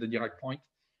 especially at the direct point.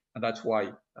 And that's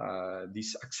why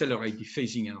this accelerates the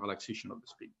phasing and relaxation of the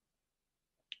spin.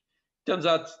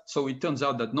 It turns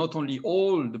out that not only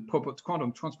all the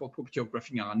quantum transport property of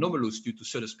graphene are anomalous due to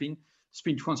pseudospin,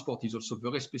 spin transport is also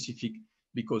very specific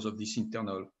because of this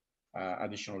internal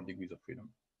additional degrees of freedom.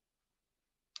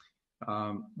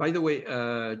 By the way,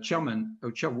 Chairwoman,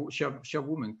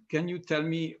 can you tell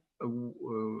me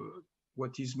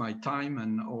what is my time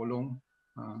and how long?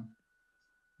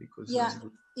 Because yeah,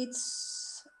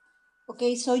 it's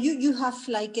okay. So you have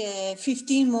like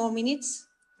 15 more minutes.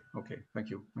 Okay, thank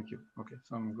you. Okay,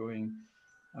 so I'm going.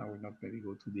 I will not maybe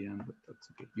go to the end, but that's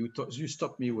okay. You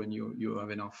stop me when you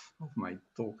have enough of my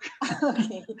talk.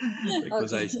 Okay.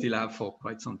 Because okay. I still have for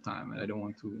quite some time, and I don't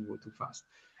want to go too fast.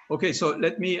 Okay, so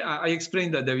let me. I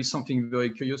explained that there is something very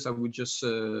curious. I would just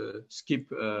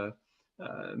skip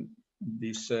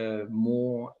this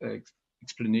more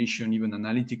explanation, even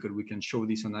analytical. We can show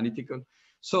this analytical.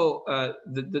 So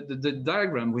the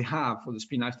diagram we have for the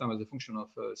spin lifetime as a function of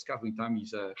scattering time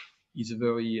is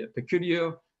very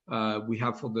peculiar. We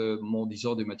have for the more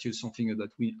disordered materials something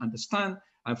that we understand,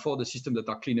 and for the systems that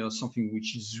are cleaner, something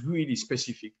which is really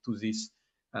specific to this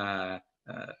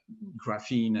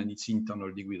graphene and its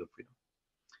internal degrees of freedom.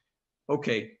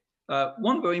 Okay,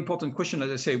 one very important question,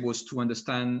 as I say, was to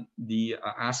understand the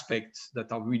aspects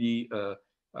that are really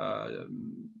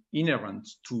inherent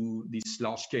to this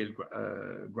large-scale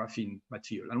graphene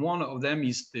material. And one of them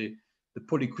is the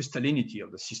polycrystallinity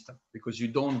of the system, because you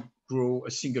don't grow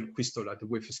a single crystal at the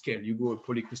wafer scale, you grow a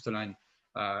polycrystalline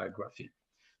graphene.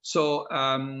 So,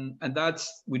 and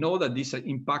we know that this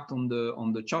impact on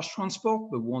the charge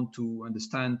transport, but we want to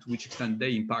understand to which extent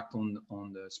they impact on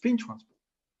the spin transport.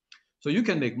 So you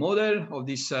can make model of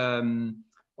this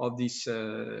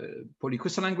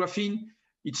polycrystalline graphene.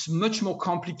 It's much more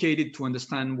complicated to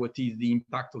understand what is the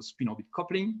impact of spin orbit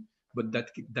coupling, but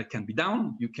that can be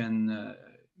done. You can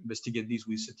investigate this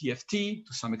with a TFT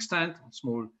to some extent, on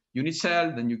small unit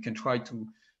cell. Then you can try to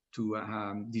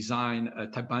design a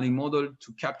type binding model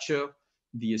to capture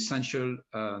the essential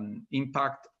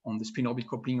impact on the spin orbit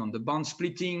coupling, on the bond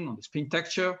splitting, on the spin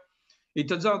texture. It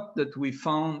turns out that we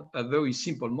found a very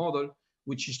simple model,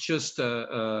 which is just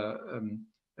a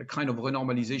kind of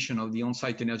renormalization of the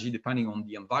on-site energy depending on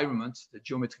the environment, the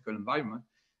geometrical environment.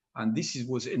 And this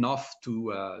was enough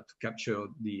to capture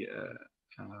the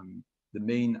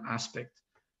main aspect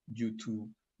due to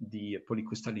the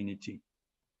polycrystallinity.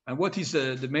 And what is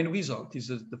the main result is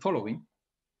the following,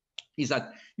 is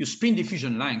that your spin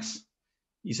diffusion length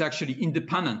is actually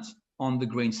independent on the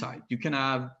grain side. You can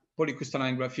have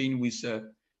polycrystalline graphene with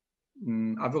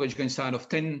average grain size of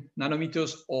 10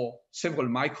 nanometers or several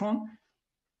micron.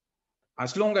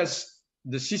 As long as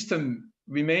the system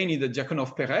remains in the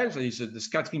Dyakonov-Perel, the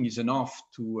scattering is enough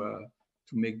to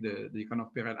make the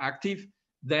Dyakonov-Perel active,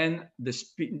 then the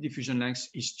spin diffusion length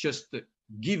is just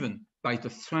given by the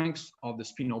strength of the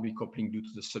spin orbit coupling due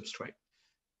to the substrate.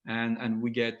 And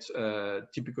we get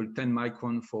typical 10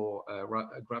 micron for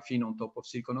graphene on top of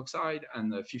silicon oxide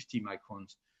and 50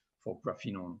 microns for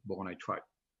graphene on boron nitride.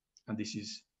 And this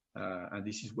is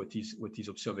what is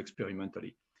observed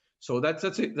experimentally. So that's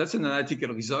an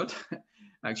analytical result,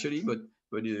 actually, but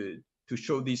to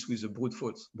show this with a brute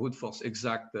force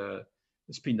exact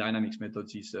spin dynamics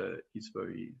methods is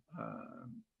very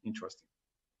interesting.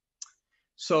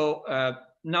 So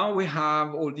now we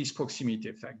have all these proximity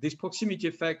effect. This proximity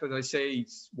effect, as I say,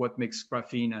 is what makes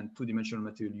graphene and two-dimensional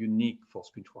material unique for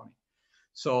spintronics.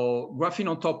 So graphene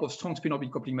on top of strong spin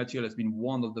orbit coupling material has been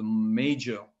one of the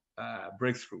major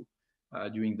breakthrough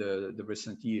during the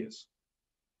recent years.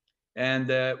 And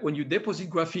when you deposit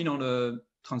graphene on a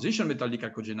transition metal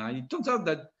dechalcogenide, it turns out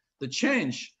that the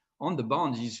change on the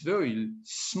bond is very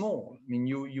small. I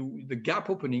mean, the gap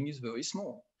opening is very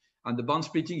small, and the bond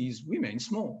splitting remains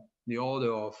small, the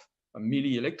order of a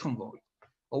milli-electron volt.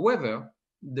 However,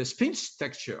 the spin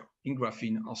texture in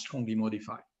graphene are strongly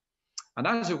modified. And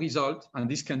as a result, and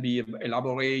this can be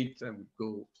elaborated and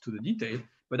go to the detail,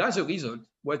 but as a result,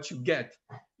 what you get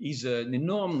is an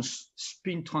enormous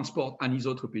spin transport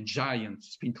anisotropy, giant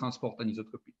spin transport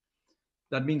anisotropy.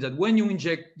 That means that when you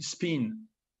inject spin,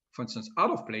 for instance,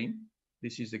 out of plane,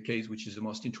 this is the case which is the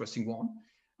most interesting one,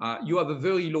 you have a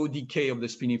very low decay of the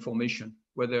spin information.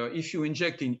 Whether if you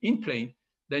inject in plane,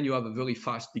 then you have a very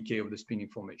fast decay of the spin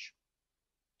information.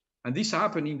 And this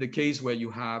happens in the case where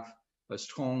you have a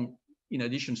strong, in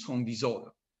addition, strong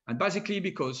disorder. And basically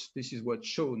because this is what's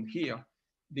shown here,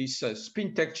 this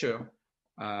spin texture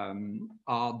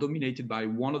are dominated by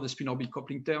one of the spin orbit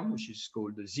coupling term, which is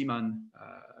called the Zeeman,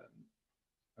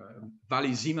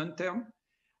 Valley-Zeeman term.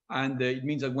 And it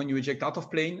means that when you eject out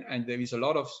of plane and there is a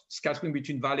lot of scattering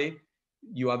between valley,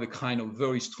 you have a kind of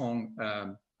very strong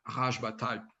Rajba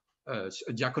type, a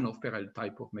Diakonov-Perel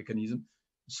type of mechanism,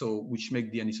 so which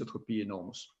make the anisotropy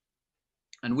enormous.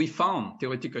 And we found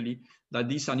theoretically that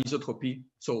this anisotropy,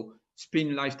 so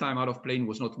spin lifetime out of plane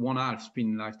was not 1/2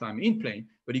 spin lifetime in plane,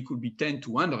 but it could be 10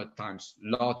 to 100 times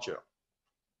larger.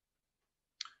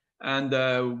 And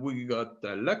we got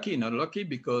lucky, not lucky,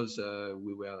 because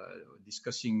we were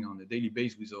discussing on a daily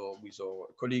basis with our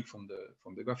colleague from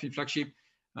the Graphene flagship,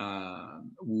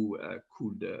 who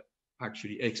could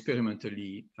actually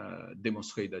experimentally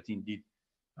demonstrate that indeed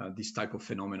this type of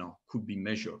phenomenon could be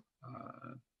measured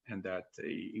and that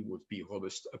it would be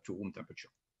robust up to room temperature.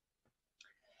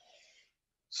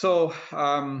 So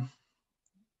I'm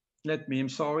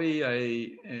sorry,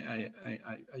 I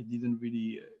didn't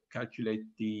really calculate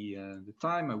the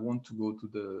time. I want to go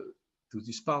to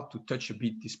this part, to touch a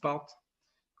bit this part,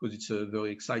 because it's a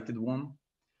very excited one.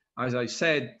 As I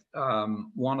said,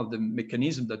 one of the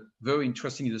mechanisms that very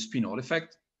interesting is the spin Hall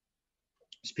effect.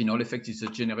 Spin Hall effect is a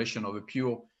generation of a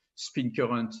pure spin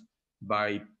current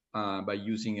by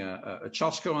using a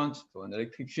charge current, so an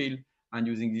electric field, and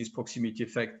using this proximity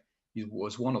effect. It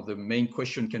was one of the main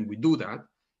questions: can we do that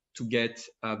to get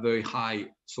a very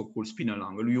high so-called spinel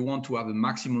angle? You want to have a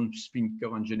maximum spin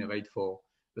current generated for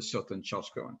a certain charge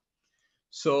current.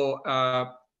 So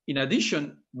in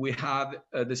addition, we have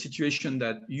the situation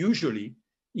that usually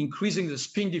increasing the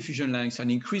spin diffusion length and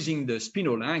increasing the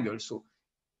spinel angle, so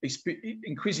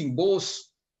increasing both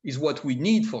is what we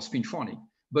need for spintronic,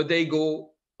 but they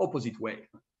go opposite way.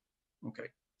 Okay,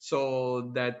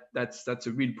 so that's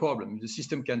a real problem. The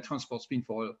system can transport spin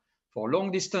for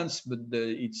long distance, but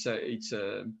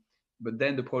but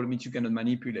then the problem is you cannot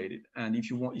manipulate it, and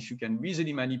if you can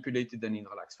easily manipulate it, then it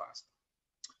relaxes fast.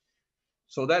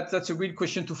 So that's a real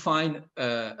question, to find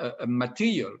a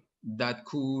material that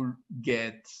could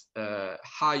get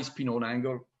high spinel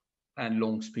angle and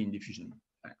long spin diffusion.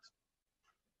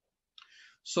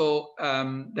 So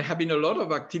there have been a lot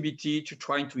of activity to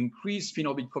trying to increase spin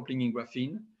orbit coupling in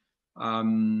graphene.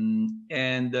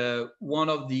 And one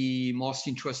of the most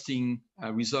interesting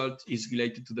results is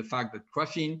related to the fact that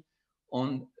graphene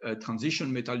on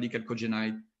transition metal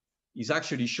chalcogenide is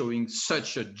actually showing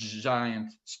such a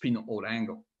giant spin Hall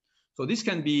angle. So this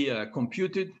can be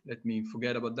computed. Let me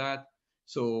forget about that.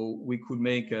 So we could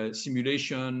make a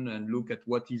simulation and look at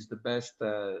what is the best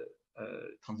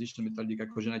transition metal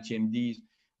chalcogenide TMDs,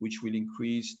 which will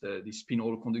increase the spin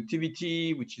Hall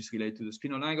conductivity, which is related to the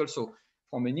spin Hall angle. So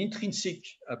from an intrinsic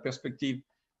perspective,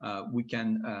 we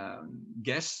can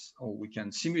guess, or we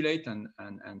can simulate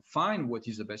and find what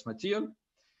is the best material.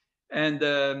 And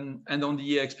on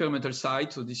the experimental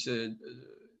side, so this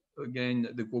again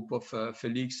the group of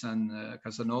Felix and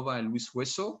Casanova and Luis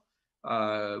Hueso,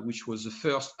 which was the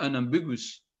first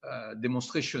unambiguous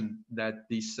demonstration that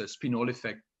this spin Hall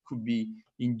effect could be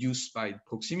induced by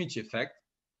proximity effect.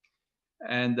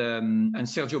 And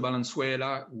Sergio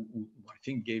Valenzuela, who I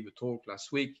think gave a talk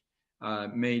last week,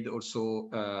 made also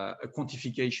a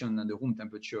quantification and the room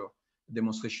temperature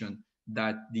demonstration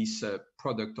that this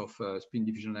product of spin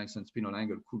diffusion length and spin Hall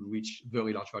angle could reach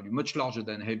very large value, much larger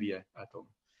than heavy atom,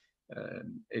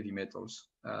 heavy metals.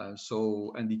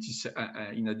 So, and it is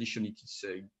in addition, it is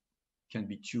can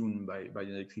be tuned by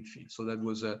the electric field. So that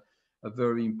was a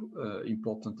very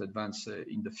important advance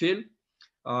in the field.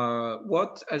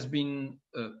 What has been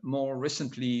more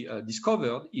recently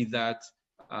discovered is that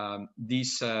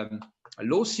these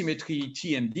low symmetry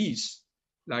TMDs,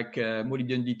 like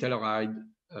molybdenum ditelluride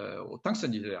or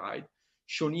tungsten ditelluride,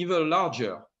 show an even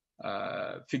larger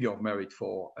figure of merit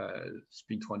for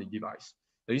spintronic device.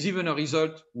 There is even a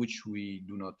result which we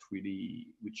do not really,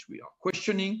 which we are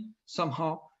questioning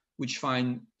somehow, which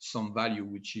find some value,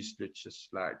 which is just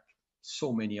like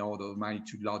so many order of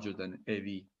magnitude larger than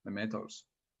heavy metals.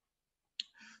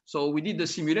 So we did the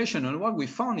simulation, and what we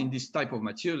found in this type of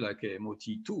material like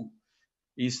MOT2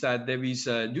 is that there is,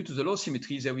 due to the low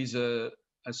symmetries, there is a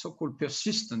so-called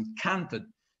persistent canted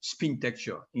spin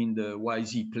texture in the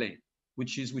YZ plane,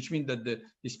 which means that the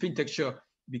spin texture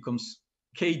becomes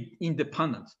K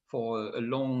independent for a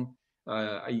long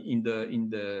in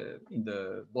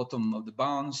the bottom of the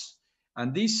bonds,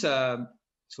 and this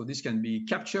so this can be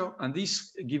captured, and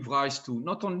this gives rise to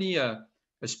not only a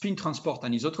spin transport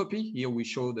anisotropy. Here we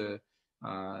show the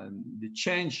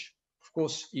change. Of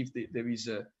course, if there is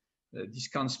a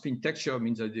discount spin texture,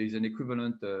 means that there is an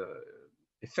equivalent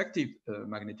effective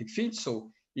magnetic field.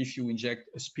 So if you inject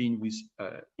a spin with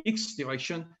X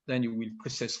direction, then you will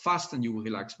precess fast and you will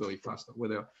relax very fast.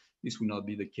 Whether this will not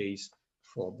be the case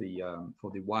for the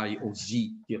Y or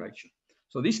Z direction.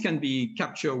 So this can be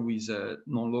captured with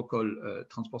non-local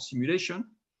transport simulation.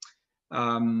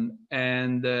 And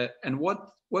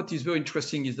what is very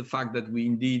interesting is the fact that we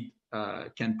indeed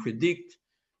can predict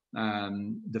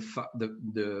the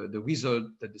result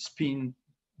that the spin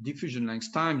diffusion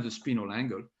length times the spinel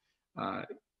angle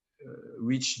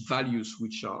reach values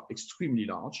which are extremely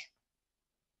large.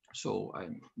 So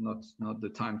I'm not the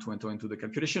time to enter into the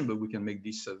calculation, but we can make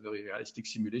this a very realistic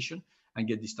simulation and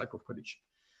get this type of prediction.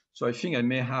 So I think I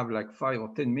may have like 5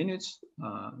 or 10 minutes,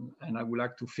 and I would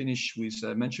like to finish with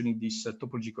mentioning these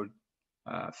topological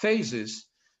phases.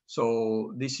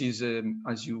 So this is,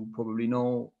 as you probably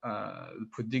know, the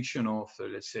prediction of,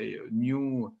 let's say, a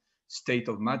new state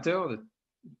of matter, the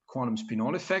quantum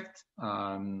spin-Hall effect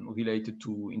related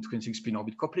to intrinsic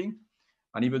spin-orbit coupling.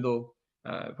 And even though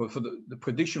the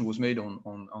prediction was made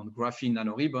on graphene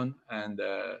nanoribbon, and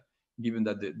given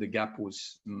that the gap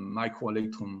was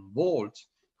microelectron volt,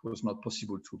 it was not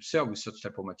possible to observe with such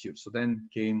type of material. So then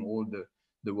came all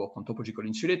the work on topological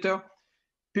insulator.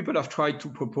 People have tried to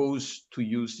propose to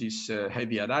use these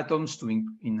heavy atoms to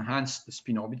enhance the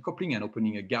spin-orbit coupling and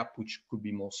opening a gap which could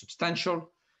be more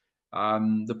substantial.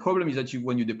 The problem is that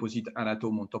when you deposit an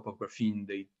atom on top of graphene,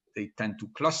 they tend to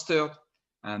cluster,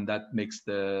 and that makes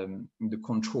the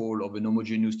control of an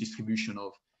homogeneous distribution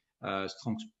of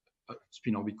strong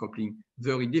spin-orbit coupling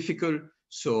very difficult.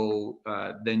 So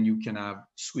then you can have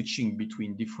switching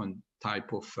between different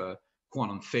type of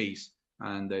quantum phase,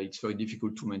 and it's very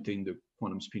difficult to maintain the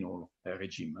quantum spin-Hall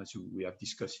regime, as we have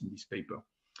discussed in this paper.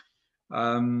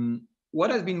 What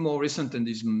has been more recent and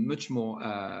is much more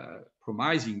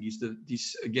promising is the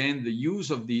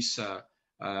use of this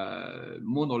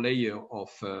monolayer of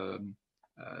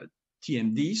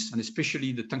TMDs, and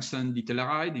especially the tungsten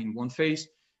ditelluride in one phase.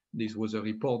 This was a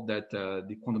report that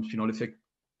the quantum spin-Hall effect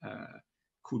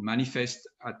could manifest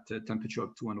at a temperature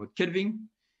of 200 Kelvin.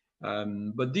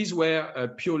 But these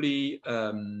were purely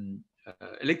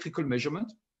electrical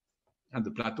measurement, and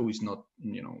the plateau is not,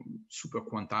 super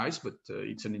quantized, but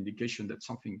it's an indication that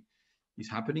something is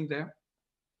happening there.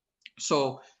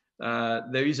 So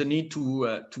there is a need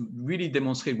to really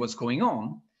demonstrate what's going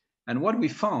on. And what we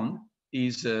found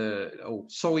is,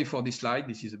 sorry for this slide,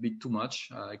 this is a bit too much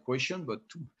equation, but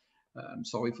I'm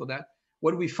sorry for that.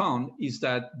 What we found is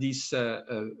that this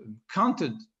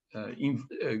counted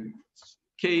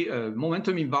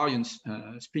momentum invariance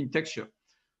spin texture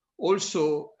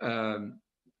also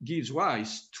gives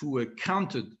rise to a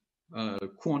counted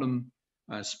quantum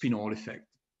spin-Hall effect.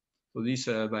 So this,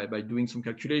 by doing some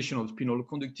calculation of spin-Hall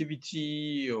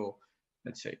conductivity, or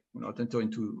let's say, we'll not enter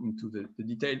into the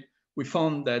detail, we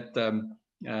found that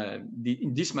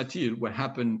in this material, what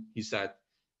happened is that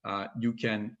you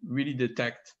can really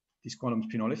detect this quantum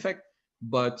spin-Hall effect,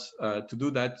 but to do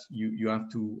that, you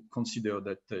have to consider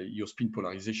that your spin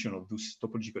polarization of this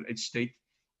topological edge state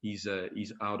is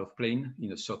out of plane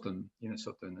in a certain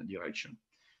direction.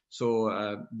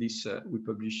 So this we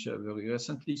published very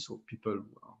recently, so people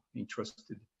who are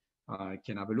interested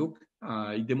can have a look.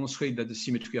 It demonstrates that the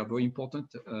symmetry are very important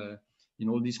in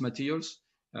all these materials,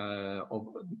 of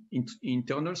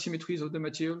internal symmetries of the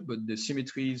material, but the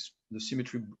symmetry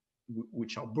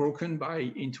which are broken by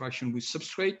interaction with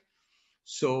substrate.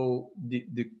 So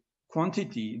the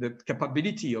quantity, the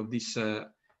capability of this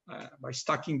by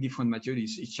stacking different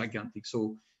materials is gigantic.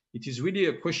 So it is really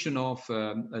a question of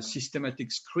a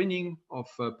systematic screening of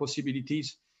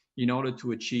possibilities in order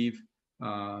to achieve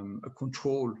a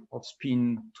control of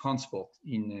spin transport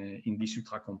in this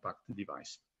ultra compact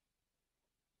device.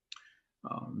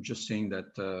 Just saying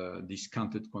that this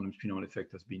counted quantum spin-Hall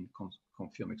effect has been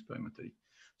confirmed experimentally.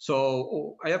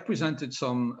 So I have presented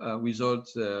some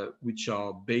results which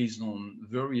are based on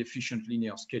very efficient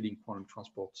linear scaling quantum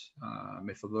transport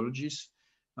methodologies.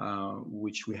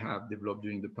 which we have developed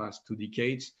during the past 2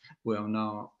 decades. We are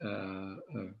now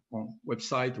on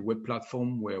website, a web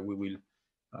platform where we will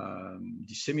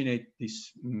disseminate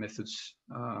these methods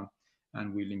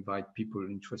and we'll invite people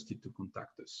interested to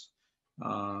contact us.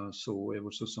 So we have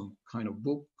also some kind of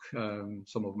book,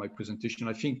 some of my presentation.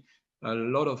 I think a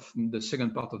lot of the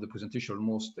second part of the presentation,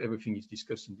 almost everything is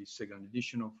discussed in this second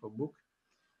edition of our book.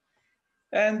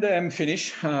 And I'm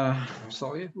finished.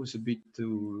 Sorry, it was a bit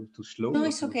too slow. No,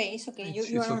 it's okay. It's okay.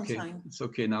 You are okay. on time. It's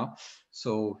okay now.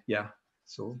 So yeah.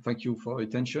 So thank you for your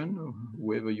attention,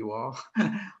 whoever you are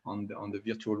on the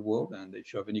virtual world. And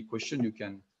if you have any question, you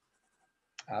can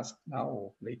ask now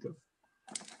or later.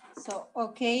 So,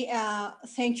 okay,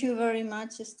 thank you very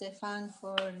much, Stephan,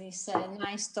 for this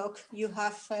nice talk. You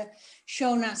have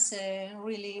shown us a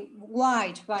really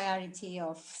wide variety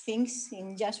of things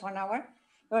in just 1 hour.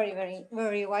 Very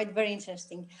wide, very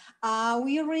interesting.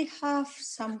 We already have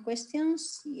some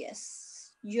questions.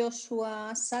 Yes,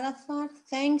 Joshua Salazar,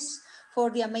 thanks for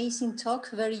the amazing talk,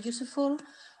 very useful.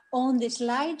 On the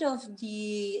slide of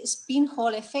the spin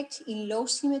Hall effect in low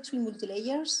symmetry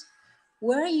multilayers,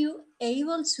 were you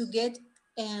able to get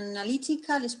an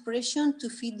analytical expression to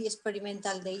fit the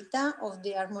experimental data of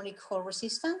the harmonic Hall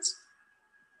resistance?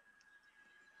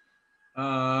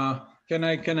 Can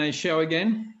I share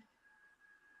again?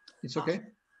 It's okay.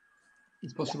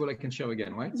 It's possible, yeah. I can share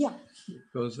again, right? Yeah.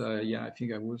 Because yeah, I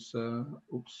think I was.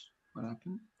 Oops, what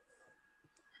happened?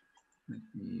 Let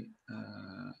me.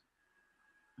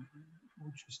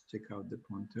 I'll just take out the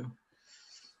pointer.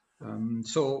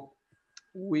 So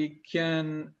we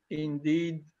can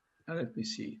indeed. Let me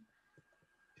see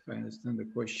if I understand the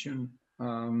question.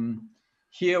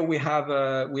 Here we have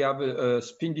a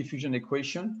spin diffusion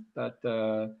equation that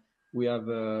we have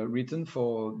written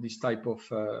for this type of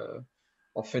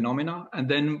phenomena, and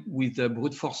then with the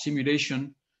brute force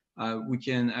simulation, we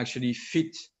can actually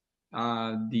fit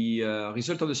the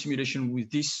result of the simulation with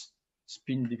this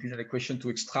spin diffusion equation to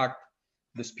extract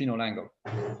the spinel angle.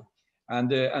 And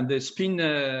the spin.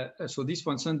 So this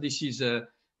one, this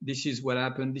is what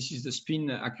happened. This is the spin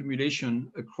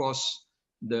accumulation across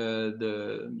the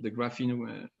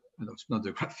graphene. No, it's not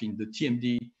the graphene. The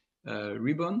TMD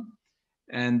ribbon.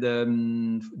 And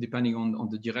depending on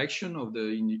the direction of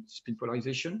the spin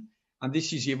polarization, and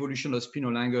this is the evolution of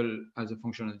spinel angle as a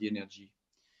function of the energy.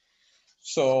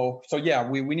 So yeah,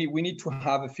 we need to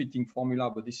have a fitting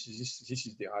formula, but this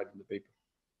is derived in the paper.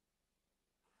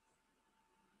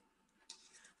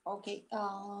 Okay,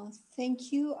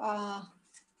 thank you. I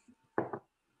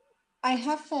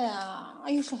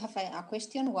also have a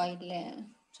question while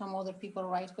some other people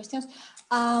write questions.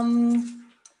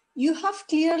 You have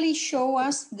clearly shown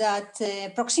us that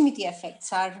proximity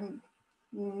effects are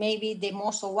maybe the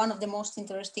most, or one of the most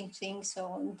interesting things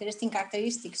or interesting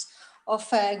characteristics of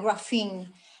graphene.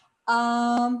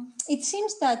 It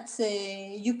seems that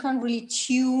you can really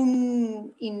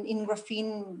tune in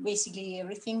graphene basically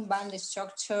everything: band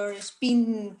structure,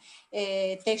 spin,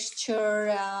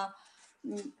 texture.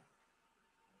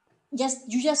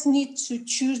 You just need to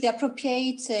choose the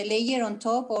appropriate layer on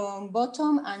top or on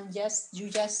bottom, and you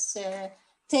just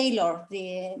tailor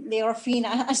the graphene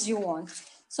as you want.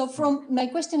 So my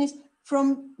question is,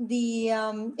 from the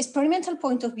experimental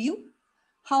point of view,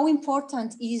 how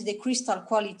important is the crystal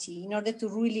quality in order to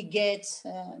really get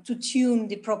to tune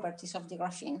the properties of the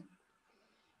graphene?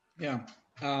 Yeah,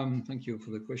 thank you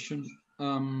for the question.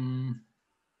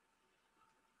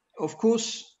 Of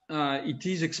course, it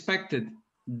is expected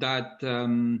that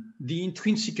the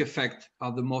intrinsic effects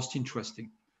are the most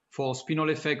interesting. For spinel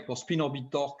effect, for spin orbit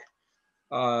torque,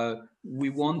 we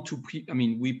want to,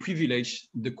 we privilege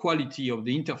the quality of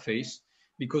the interface,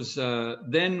 because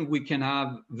then we can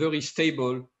have very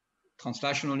stable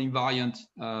translational invariant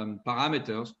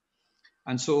parameters,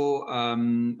 and so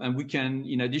and we can,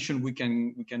 in addition, we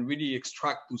can really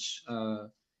extract this,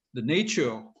 the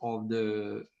nature of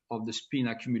the spin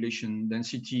accumulation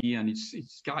density and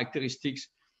its characteristics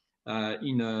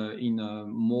in a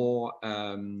more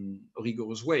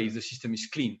rigorous way. The system is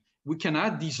clean. We can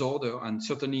add disorder, and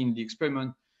certainly in the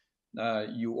experiment,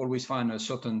 you always find a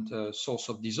certain source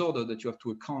of disorder that you have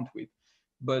to account with.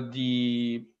 But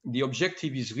the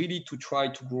objective is really to try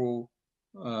to grow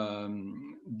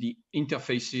the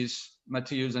interfaces,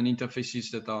 materials and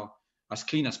interfaces that are as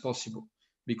clean as possible,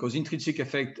 because intrinsic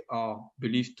effects are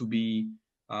believed to be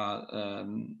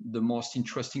the most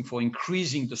interesting for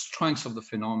increasing the strength of the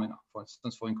phenomena. For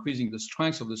instance, for increasing the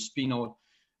strength of the spinel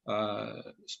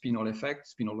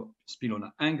effect,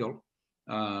 spinel angle,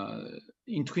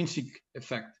 intrinsic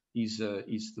effect is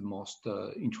the most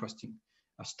interesting.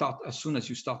 as soon as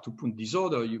you start to put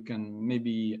disorder, you can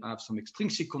maybe have some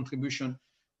extrinsic contribution,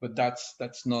 but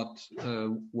that's not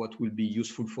what will be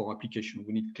useful for application.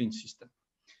 We need clean system.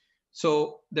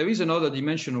 So there is another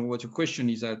dimension of what your question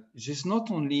is, that this is not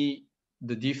only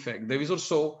the defect, there is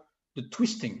also the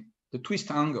twisting, the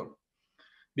twist angle.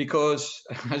 Because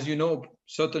as you know,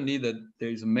 certainly that there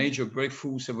is a major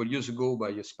breakthrough several years ago by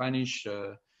a Spanish,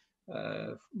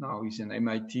 now he's in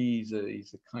MIT,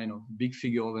 he's a kind of big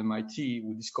figure of MIT,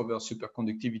 who discovered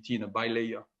superconductivity in a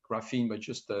bilayer graphene by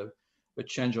just a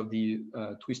change of the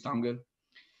twist angle.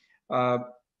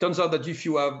 Turns out that if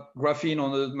you have graphene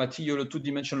on a material, a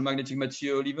two-dimensional magnetic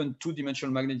material, even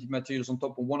two-dimensional magnetic materials on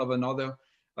top of one of another,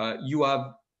 you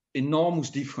have enormous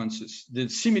differences. The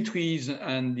symmetries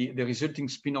and the resulting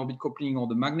spin-orbit coupling or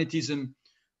the magnetism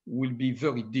will be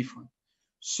very different.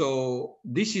 So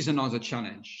this is another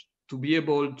challenge, to be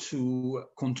able to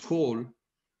control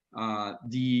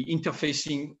the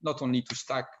interfacing, not only to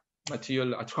stack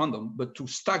material at random, but to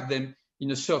stack them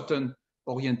in a certain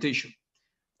orientation.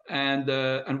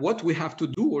 And what we have to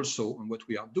do also, and what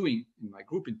we are doing in my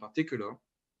group in particular,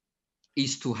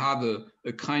 is to have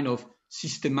a kind of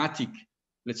systematic,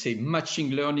 let's say,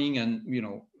 matching learning and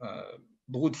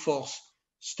brute force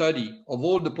study of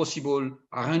all the possible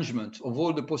arrangement, of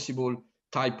all the possible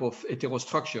type of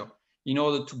heterostructure, in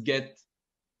order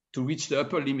to reach the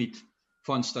upper limit.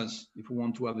 For instance, if we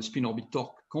want to have a spin orbit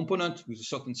torque component with a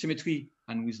certain symmetry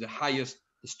and with the highest,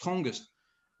 the strongest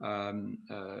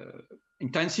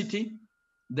intensity,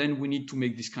 then we need to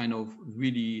make this kind of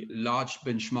really large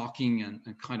benchmarking and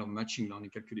kind of matching learning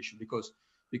calculation,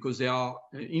 because there are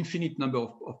an infinite number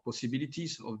of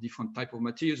possibilities of different type of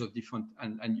materials, of different,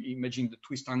 and imagine the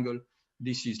twist angle,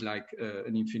 this is like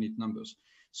an infinite numbers.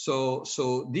 So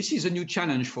this is a new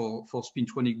challenge for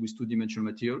Spintronics with two-dimensional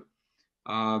material.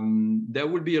 There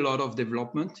will be a lot of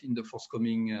development in the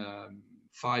forthcoming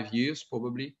 5 years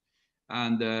probably,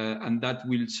 and that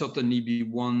will certainly be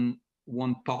one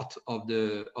part of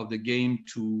the game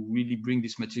to really bring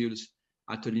these materials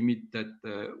at a limit that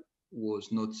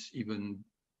was not even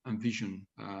envisioned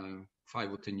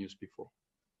 5 or 10 years before.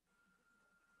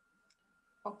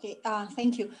 Okay,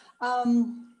 thank you.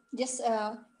 Yes,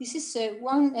 this is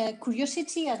one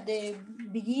curiosity at the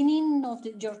beginning of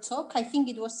your talk. I think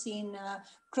it was in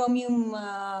chromium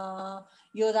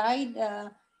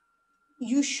iodide.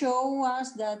 You show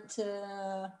us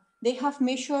that they have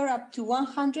measured up to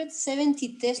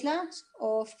 170 Teslas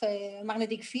of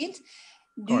magnetic field.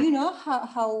 Do you know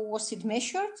how was it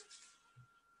measured?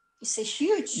 It's a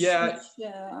huge. Yeah, huge,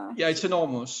 yeah, it's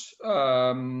enormous.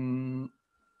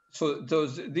 So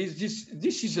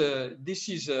this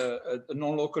is a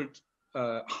non-local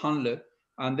handler,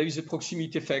 and there is a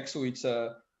proximity effect. So it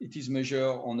is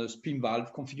measured on a spin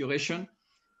valve configuration,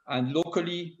 and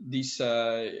locally this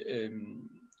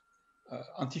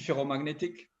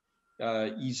antiferromagnetic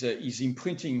is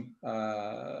imprinting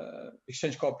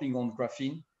exchange coupling on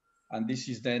graphene, and this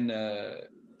is then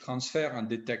transferred and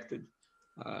detected,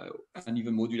 and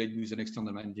even modulated with an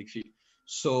external magnetic field.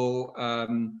 So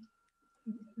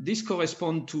this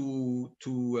corresponds to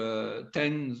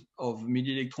tens of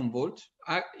milli-electron volt.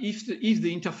 If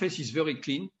the interface is very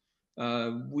clean,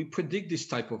 we predict this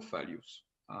type of values.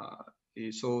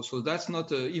 So that's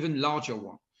not an even larger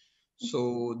one.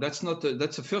 So that's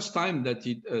the first time that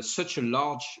such a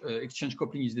large exchange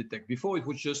coupling is detected. Before it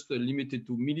was just limited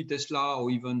to millitesla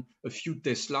or even a few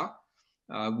Tesla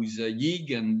with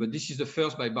YIG, but this is the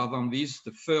first by Barvan-Vis,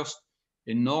 the first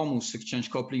enormous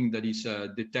exchange coupling that is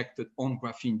detected on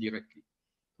graphene directly.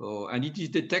 So, and it is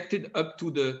detected up to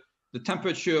the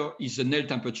temperature is the nail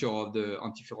temperature of the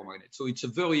antiferromagnet. So it's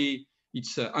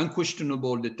a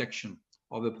unquestionable detection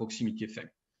of the proximity effect.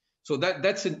 So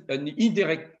that's an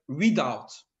indirect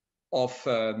readout of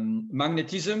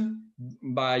magnetism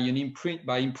by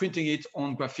imprinting it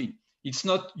on graphene. It's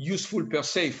not useful per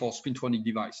se for Spintronics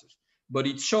devices, but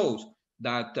it shows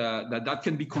that that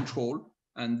can be controlled,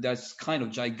 and that's kind of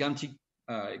gigantic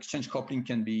exchange coupling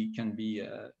can be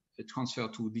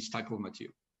transferred to this type of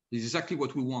material. This is exactly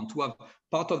what we want, to have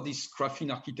part of this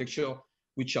graphene architecture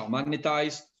which are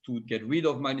magnetized to get rid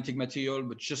of magnetic material,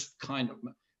 but just kind of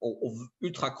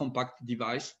ultra compact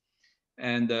device,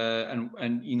 and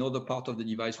in other part of the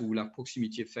device we will have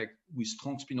proximity effect with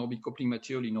strong spin orbit coupling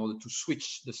material in order to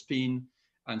switch the spin,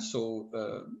 and so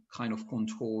kind of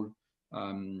control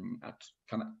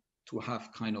to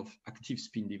have kind of active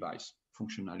spin device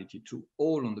functionality too,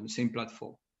 all on the same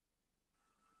platform.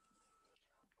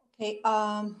 Okay,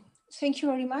 thank you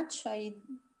very much. I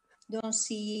don't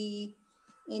see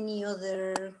any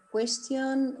other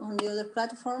question on the other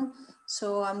platform.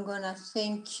 So I'm gonna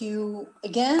thank you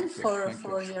again for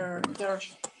your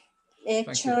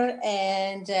lecture,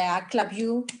 and I clap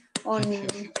you on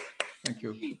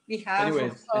behalf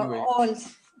of all.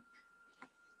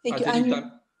 Thank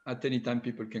you. At any time,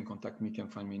 people can contact me, can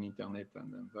find me on internet,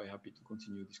 and I'm very happy to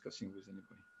continue discussing with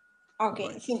anybody.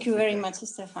 Okay, thank you very much,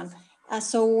 Stephan.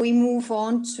 So we move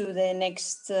on to the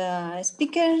next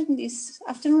speaker this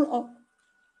afternoon. Oh,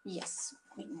 yes,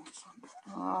 we move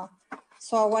on.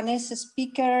 So our next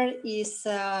speaker is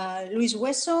Luis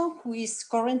Hueso, who is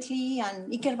currently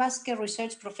an Iker Vázquez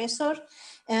research professor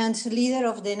and leader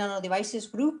of the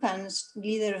nanodevices group and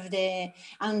leader of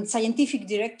and scientific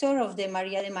director of the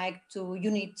Maria de Maeztu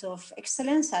Unit of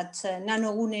Excellence at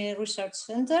NanoUne Research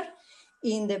Center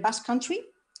in the Basque Country.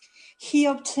 He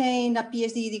obtained a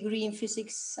PhD degree in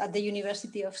physics at the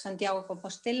University of Santiago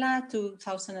Compostela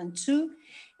 2002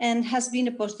 and has been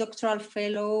a postdoctoral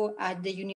fellow at the